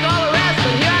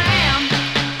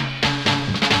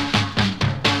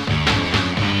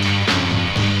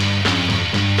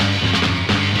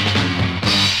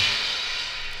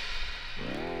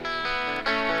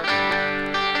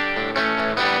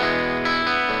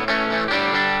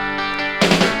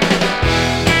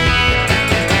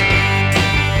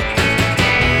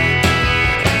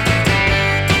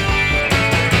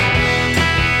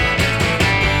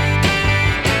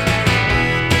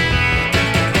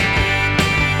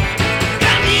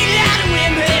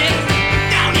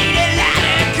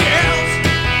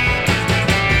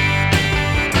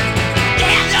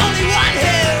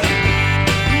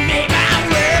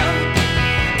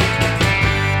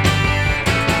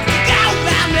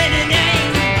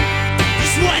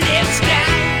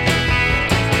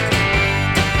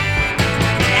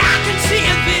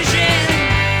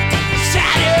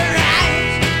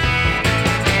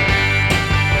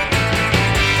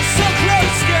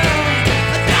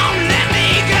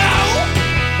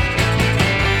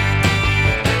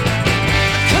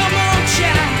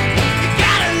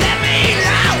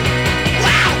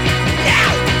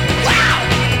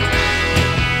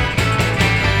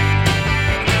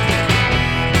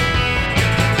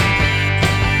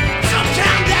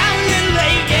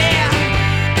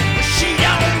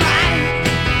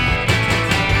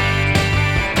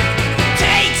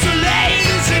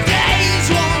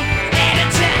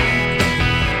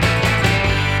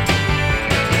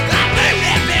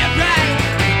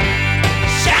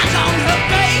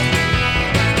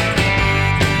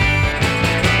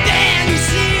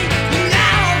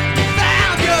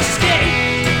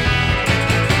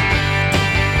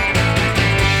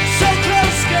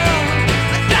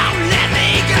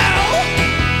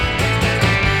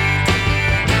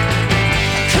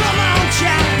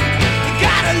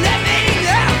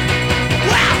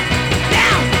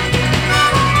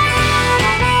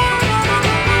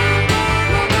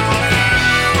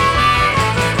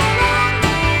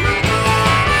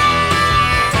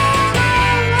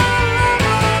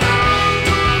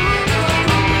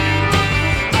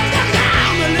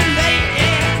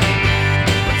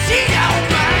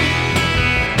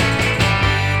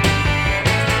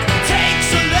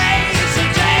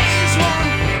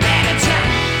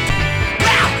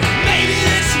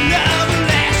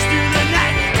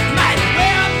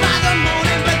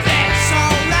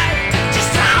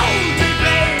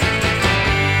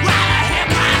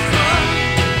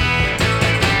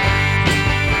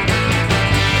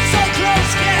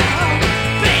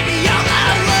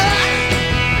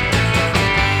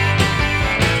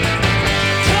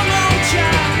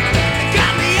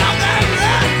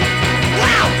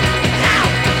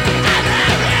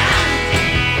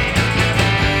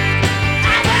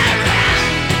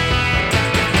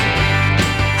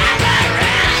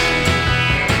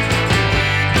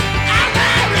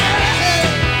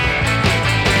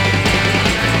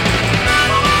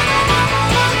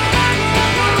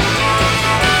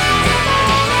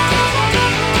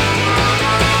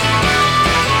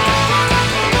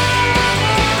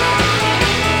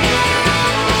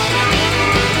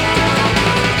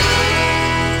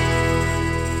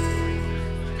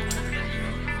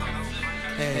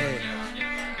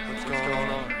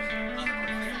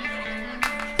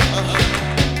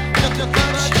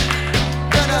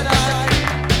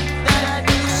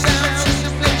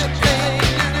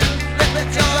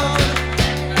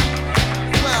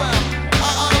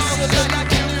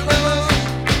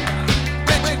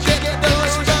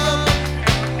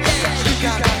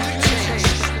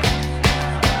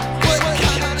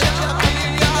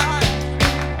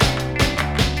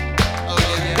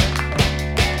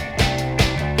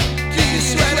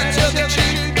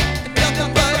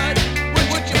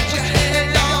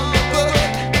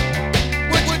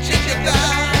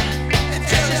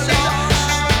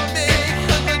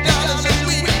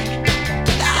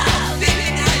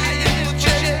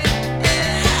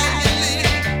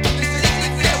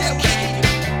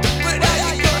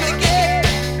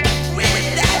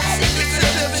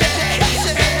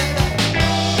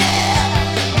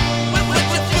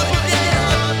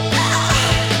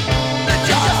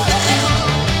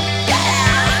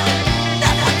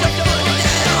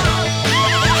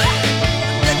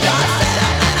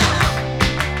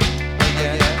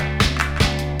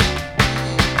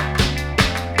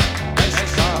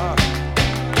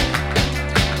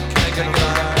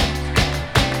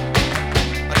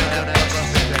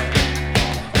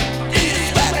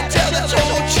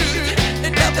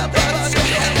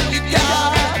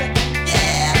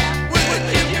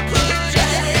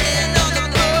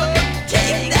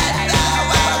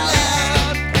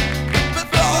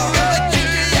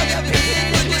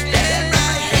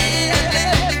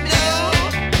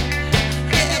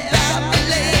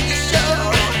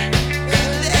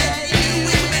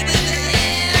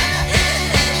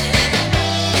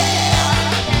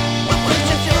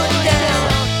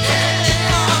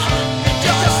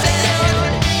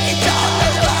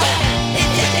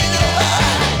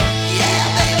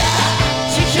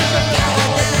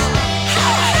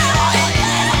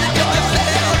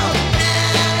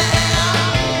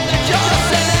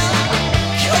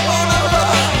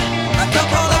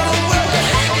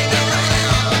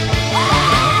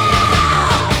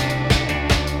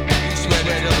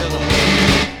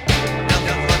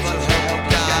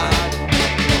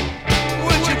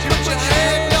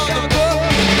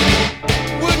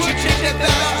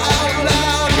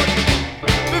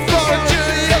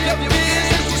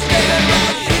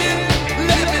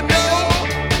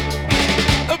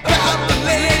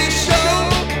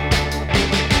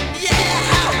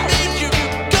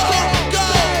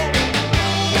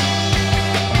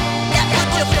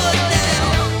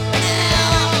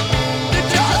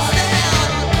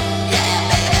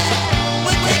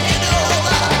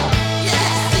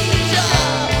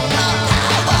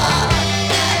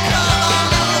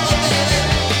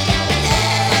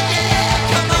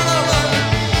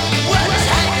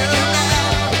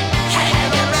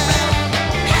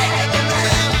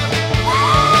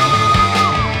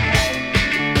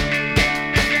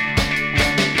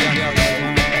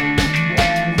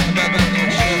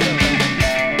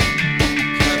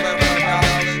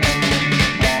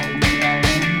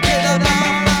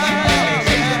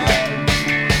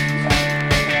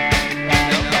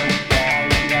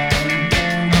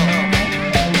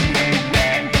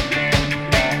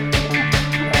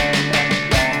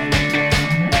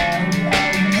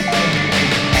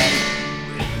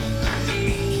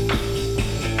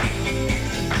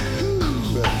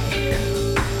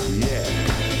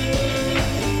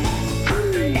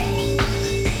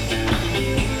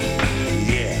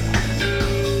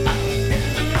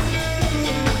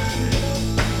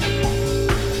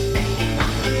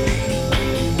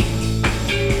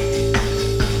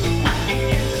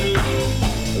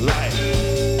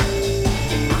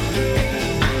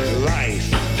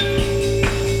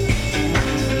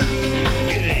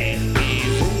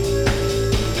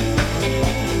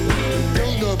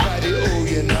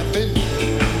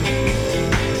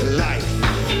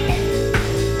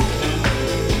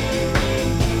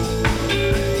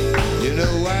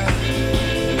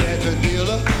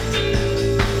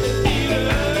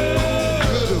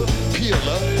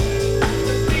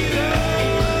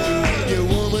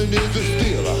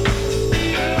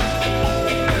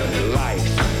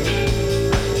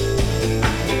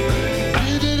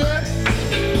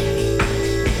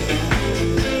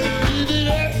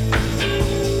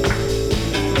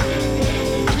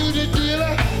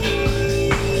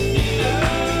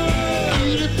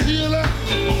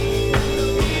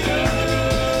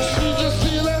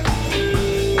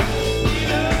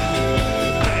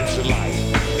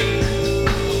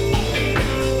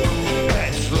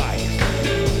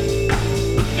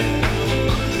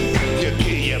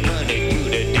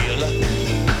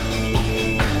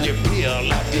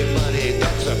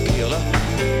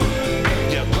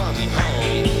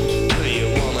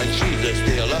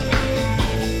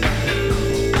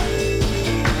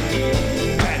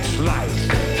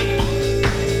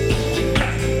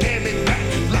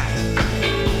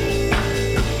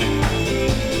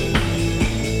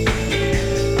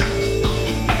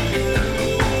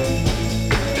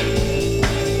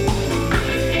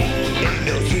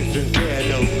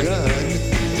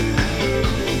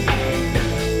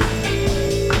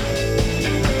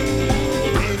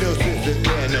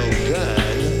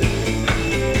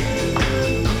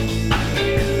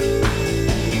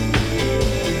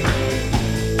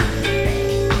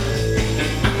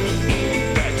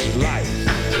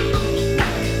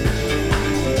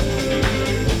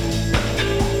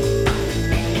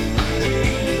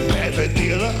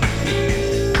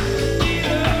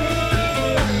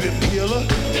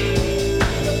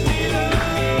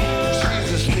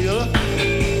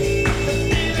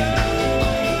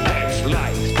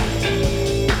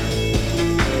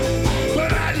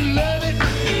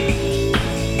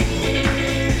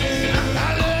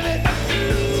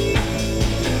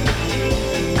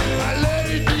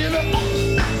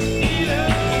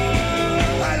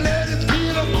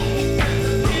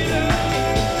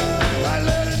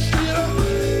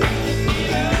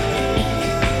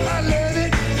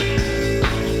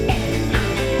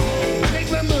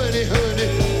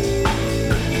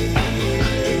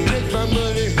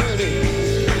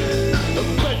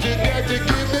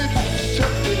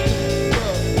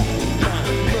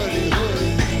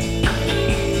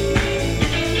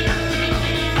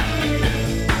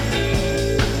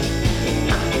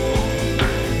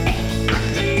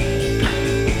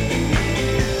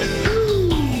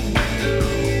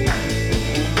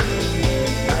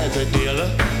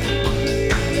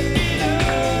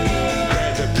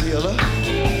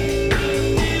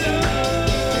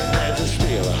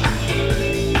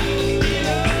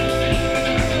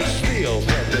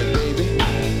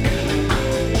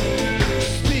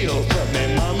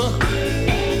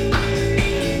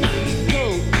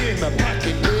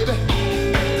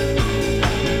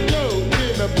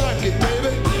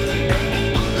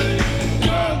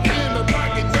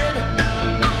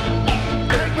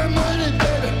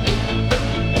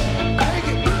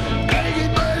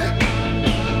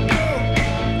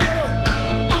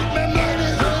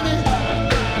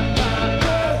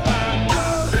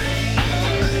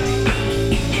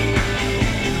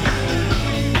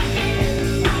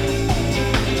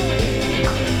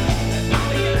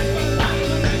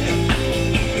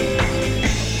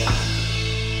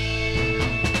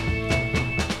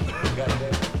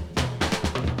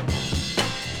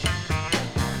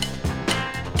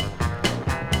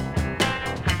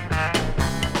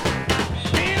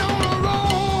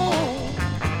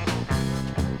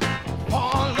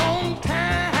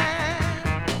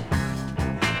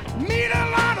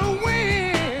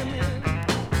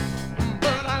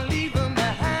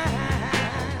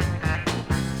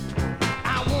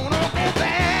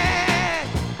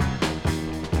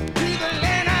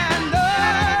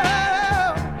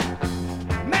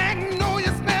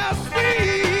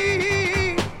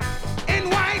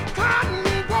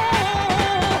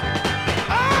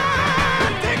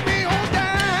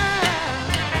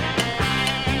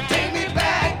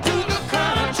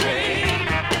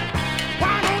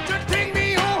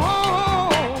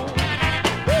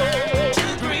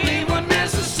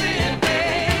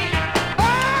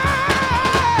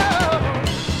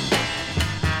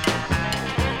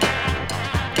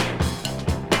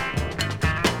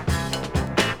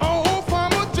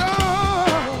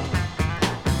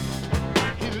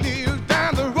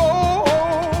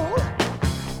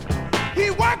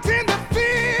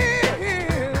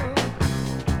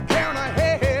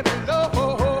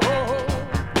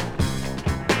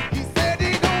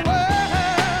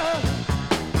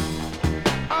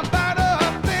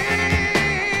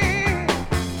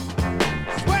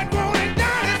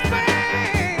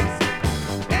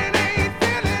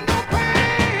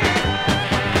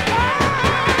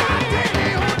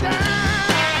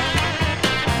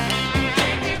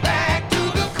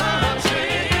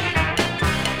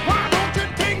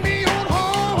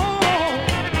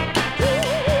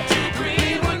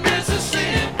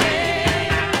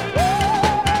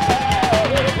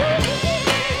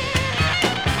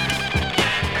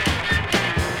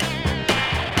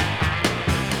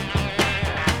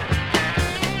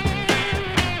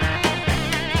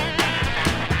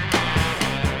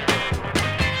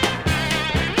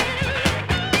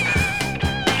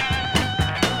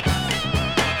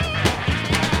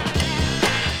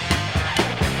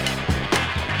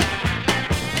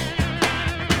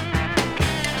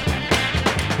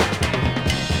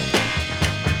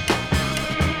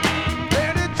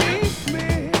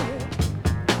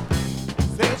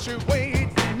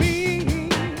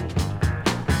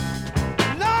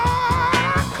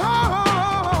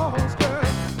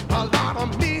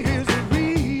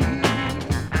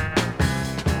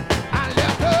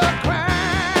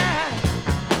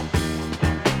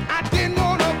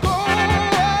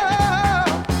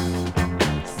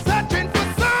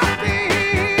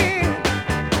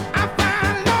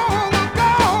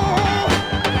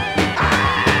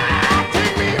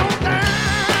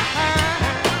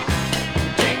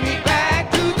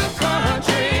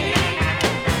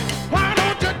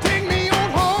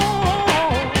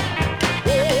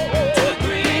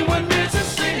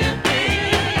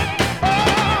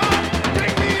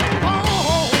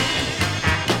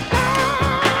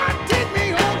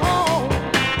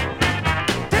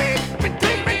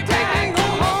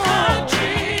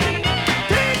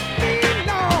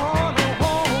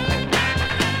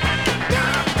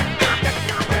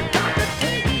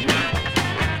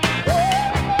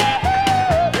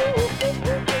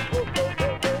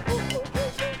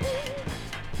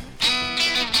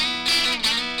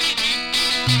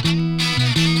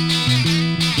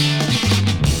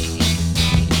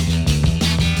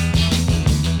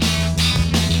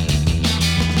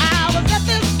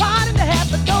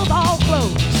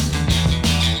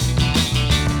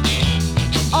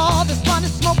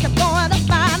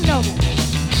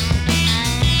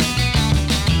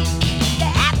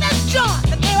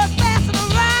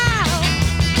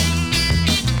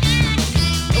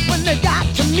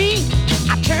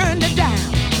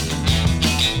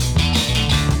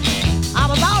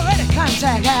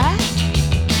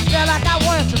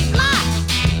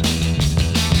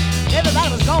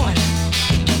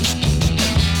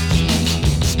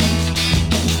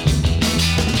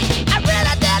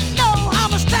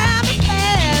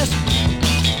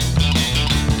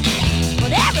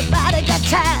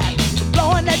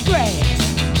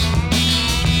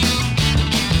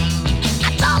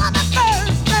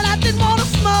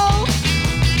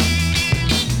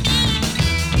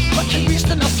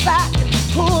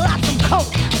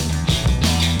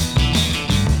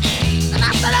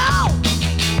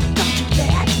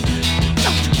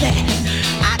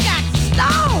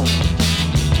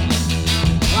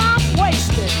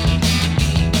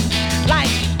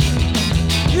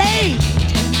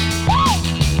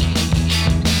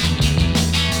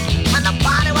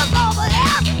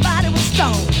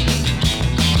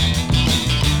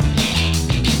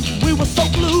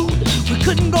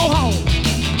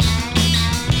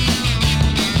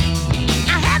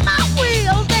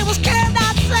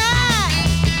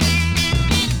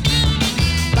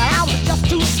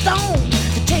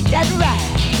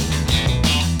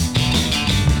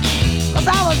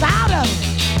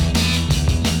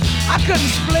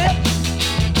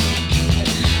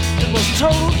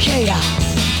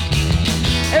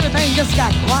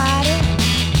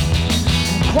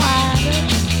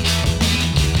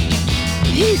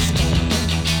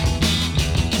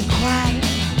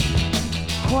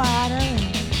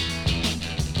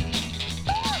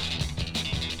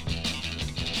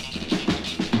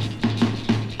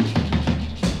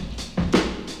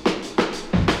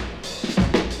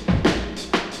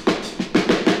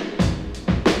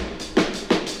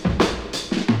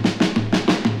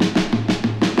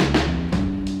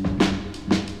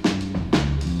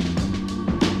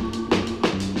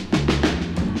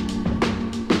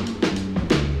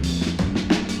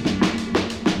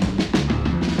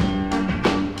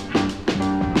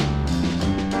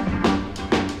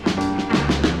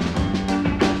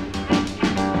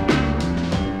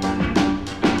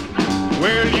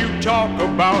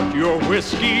 about your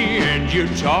whiskey and you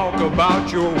talk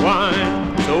about your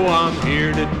wine. So I'm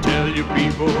here to tell you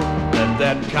people that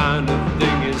that kind of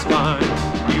thing is fine.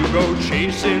 You go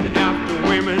chasing after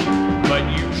women, but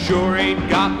you sure ain't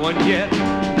got one yet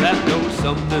that knows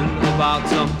something about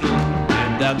something,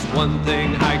 and that's one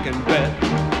thing I can bet.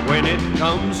 When it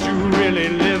comes to really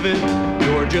living,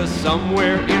 you're just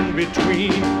somewhere in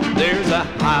between. There's a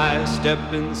high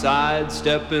stepping,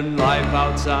 sidestepping life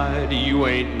outside you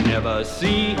ain't never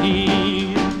seen.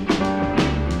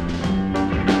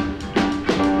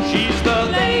 She's the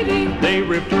lady they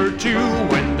refer to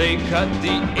when they cut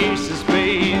the aces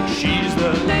fade. She's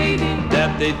the lady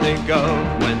that they think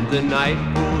of when the night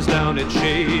pulls down its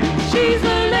shades. She's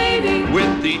the lady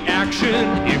with the action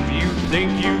if you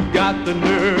think you've got the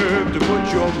nerve to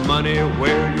put your money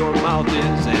where your mouth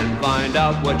is and find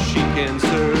out what she can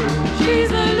serve. She's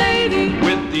the lady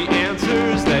with the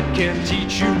answers that can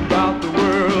teach you about the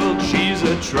world. She's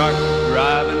a truck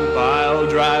driving, pile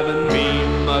driving,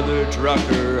 mean mother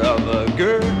trucker of a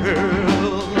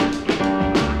girl.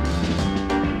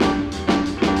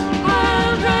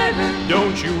 Pile driver,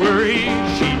 don't you worry,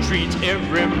 she treats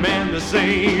every man the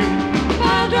same.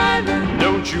 Pile driver,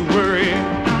 don't you worry,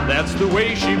 that's the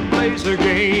way she plays her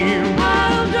game.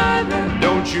 Pile driver,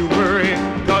 don't you worry,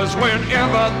 cause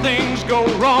whenever things go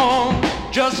wrong,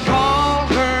 just call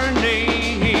her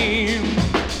name.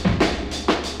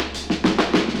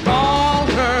 Call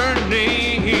her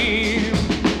name.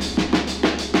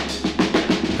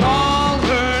 Call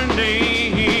her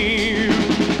name.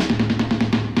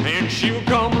 And she'll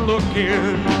come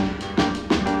looking.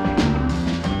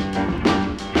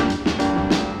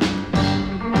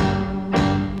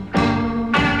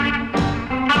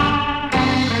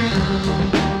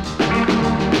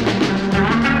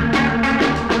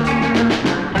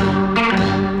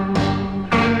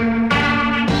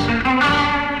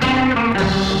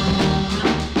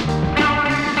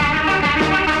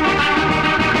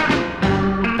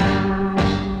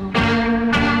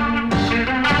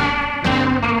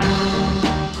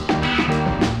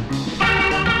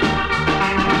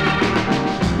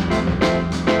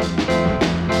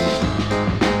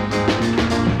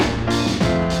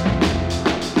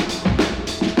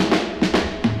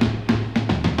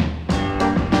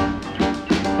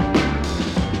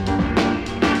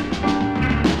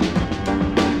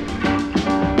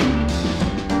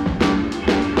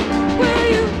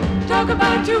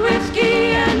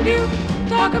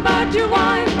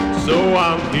 So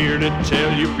I'm here to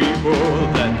tell you people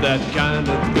that that kind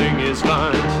of thing is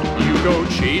fine. You go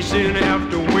chasing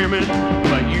after women,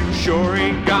 but you sure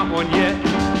ain't got one yet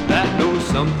that knows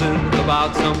something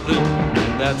about something,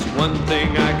 and that's one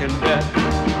thing I can bet.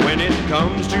 When it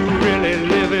comes to really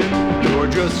living, you're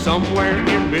just somewhere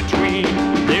in between.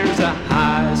 There's a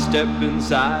high stepping,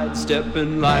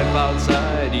 sidestepping life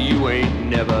outside you ain't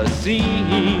never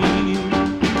seen.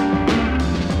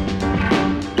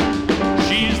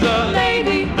 She's the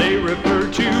lady they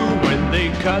refer to when they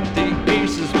cut the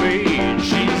aces fade.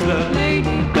 She's the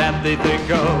lady that they think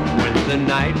of when the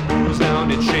night pulls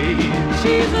down its shades.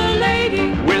 She's the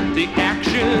lady with the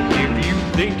action if you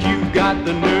think you've got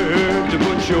the nerve to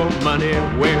put your money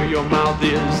where your mouth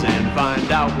is and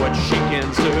find out what she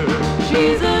can serve.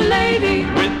 She's a lady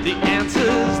with the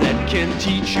answers that can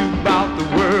teach you about the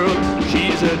world.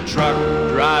 She's a truck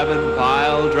driving,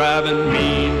 pile driving,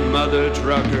 mean mother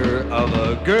trucker of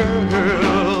a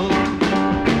girl.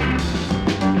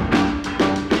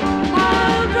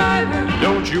 Pile driver,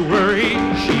 don't you worry,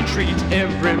 she treats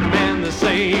every man the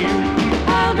same.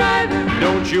 Pile driver,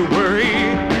 don't you worry,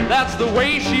 that's the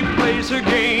way she plays her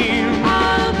game.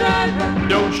 Pile driver,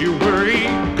 don't you worry,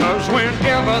 cause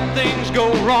whenever things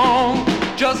go wrong,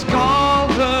 just call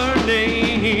her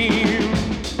name.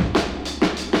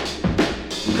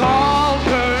 Call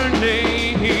her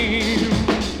name.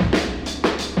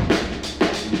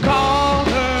 Call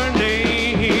her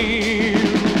name.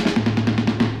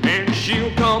 And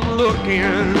she'll come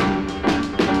looking.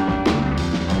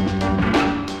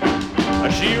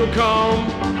 She'll come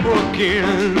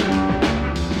looking.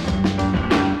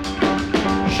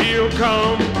 She'll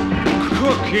come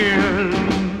cooking.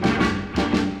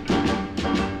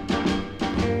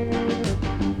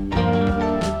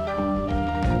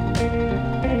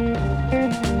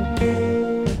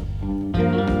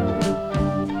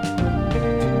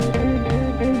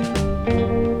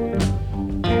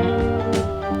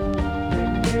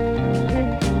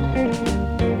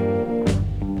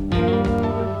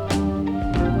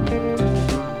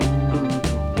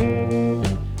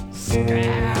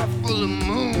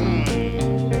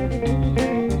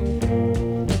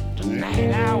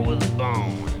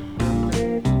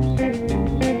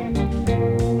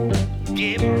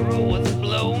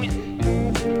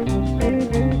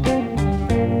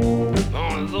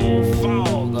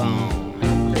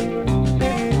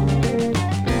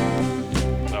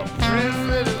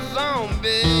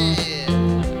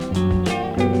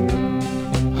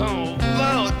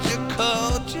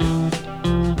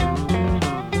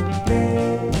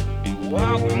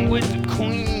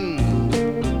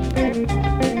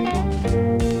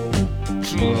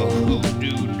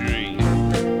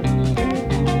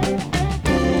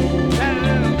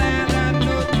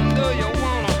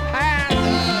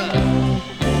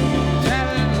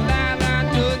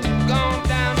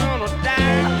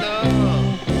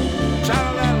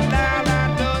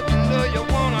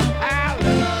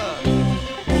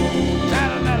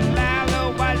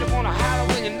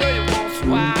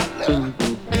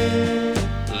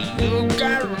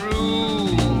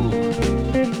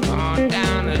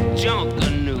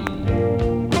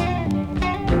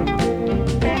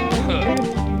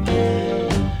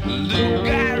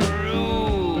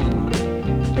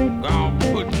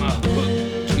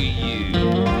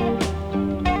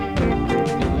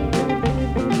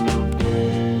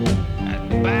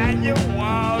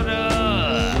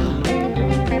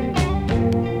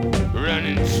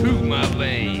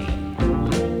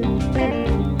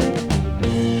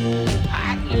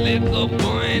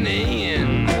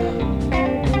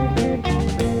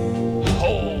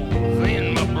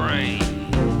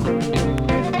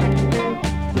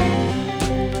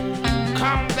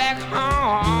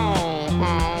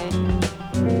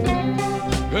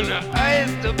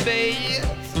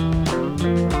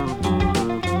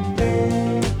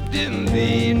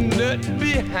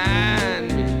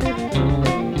 behind me.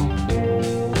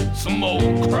 Some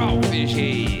old crawfish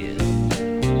head.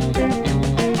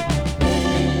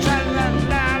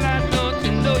 Tra-la-la-la, don't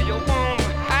you know you wanna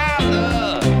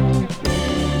holler?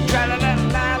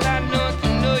 Tra-la-la-la-la, don't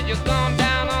you know you're gone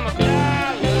down on a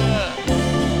dollar?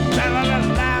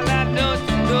 Tra-la-la-la-la, don't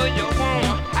you know you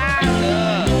wanna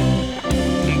holler?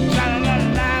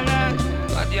 Tra-la-la-la-la,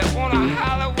 but you wanna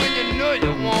holler when you know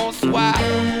you won't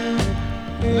swallow.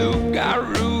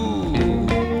 Loup-garou,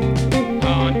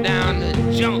 on down the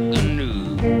Junkanoo.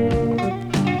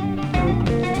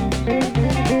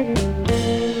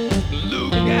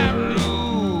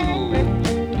 Loup-garou,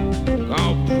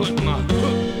 gonna put my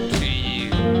hook to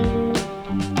you.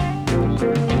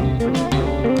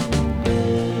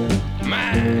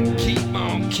 Mine keep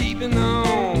on keeping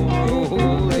on,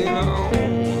 rolling on,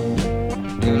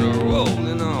 and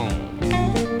rolling on.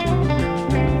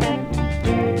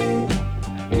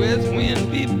 West wind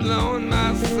be blowing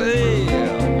my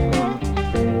sail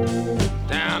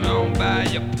down on by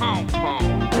your pom-pom.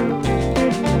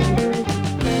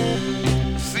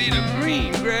 See the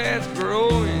green grass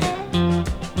growing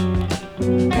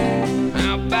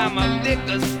out by my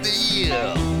liquor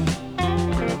still.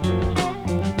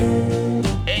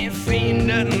 Ain't seen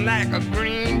nothing like a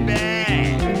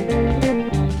greenback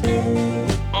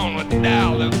on a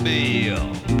dollar bill.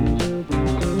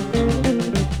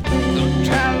 So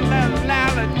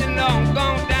tra-la-la-la, you know I'm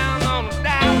going down on a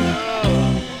dollar.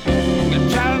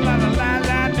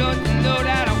 Tra-la-la-la-la, don't you know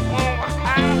that I wanna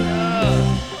holler?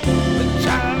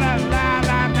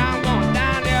 Tra-la-la-la-la, I'm going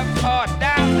down there for a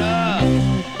dollar.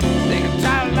 Think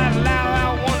tra-la-la-la,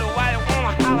 I wonder why you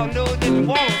wanna holler, know that you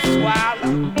wanna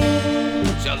swallow.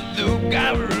 So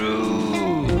Loup-garou,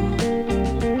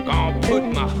 gonna put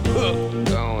my hook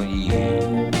on you.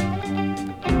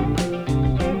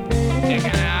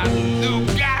 Checking out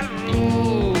Loup-garou,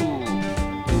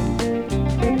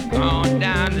 on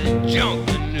down the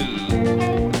Junkanoo.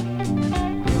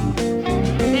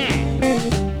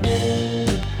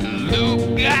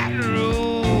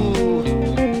 Loup-garou,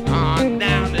 on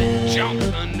down the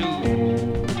Junkanoo.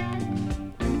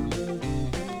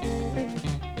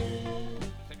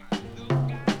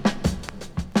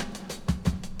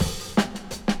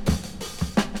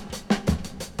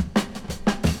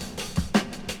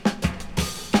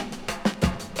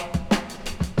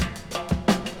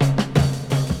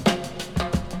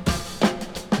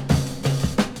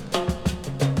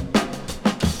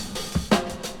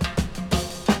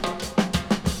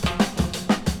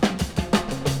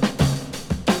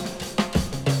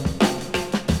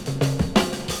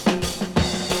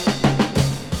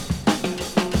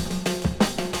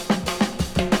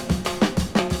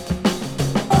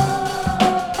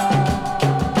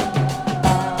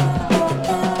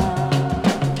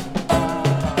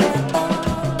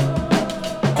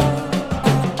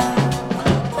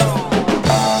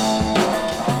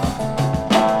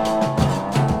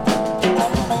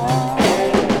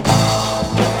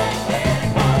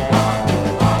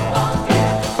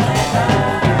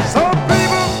 Some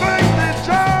people think they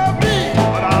drive me,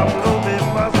 but I know they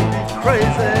must be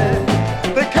crazy.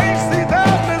 They can't see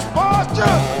that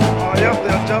misfortune, or if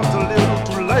they're just a little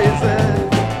too lazy.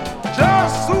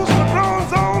 Just suits the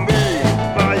drones on me,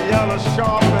 my yellow,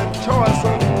 sharp, and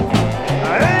choicing.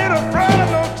 I ain't afraid of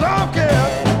no talking,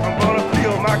 I'm gonna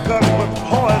fill my cup with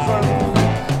poison.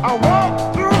 I walk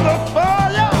through the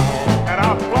fire, and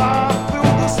I fly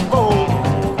through the smoke.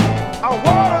 I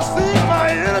wanna see my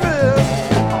enemies,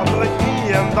 or look me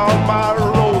and on my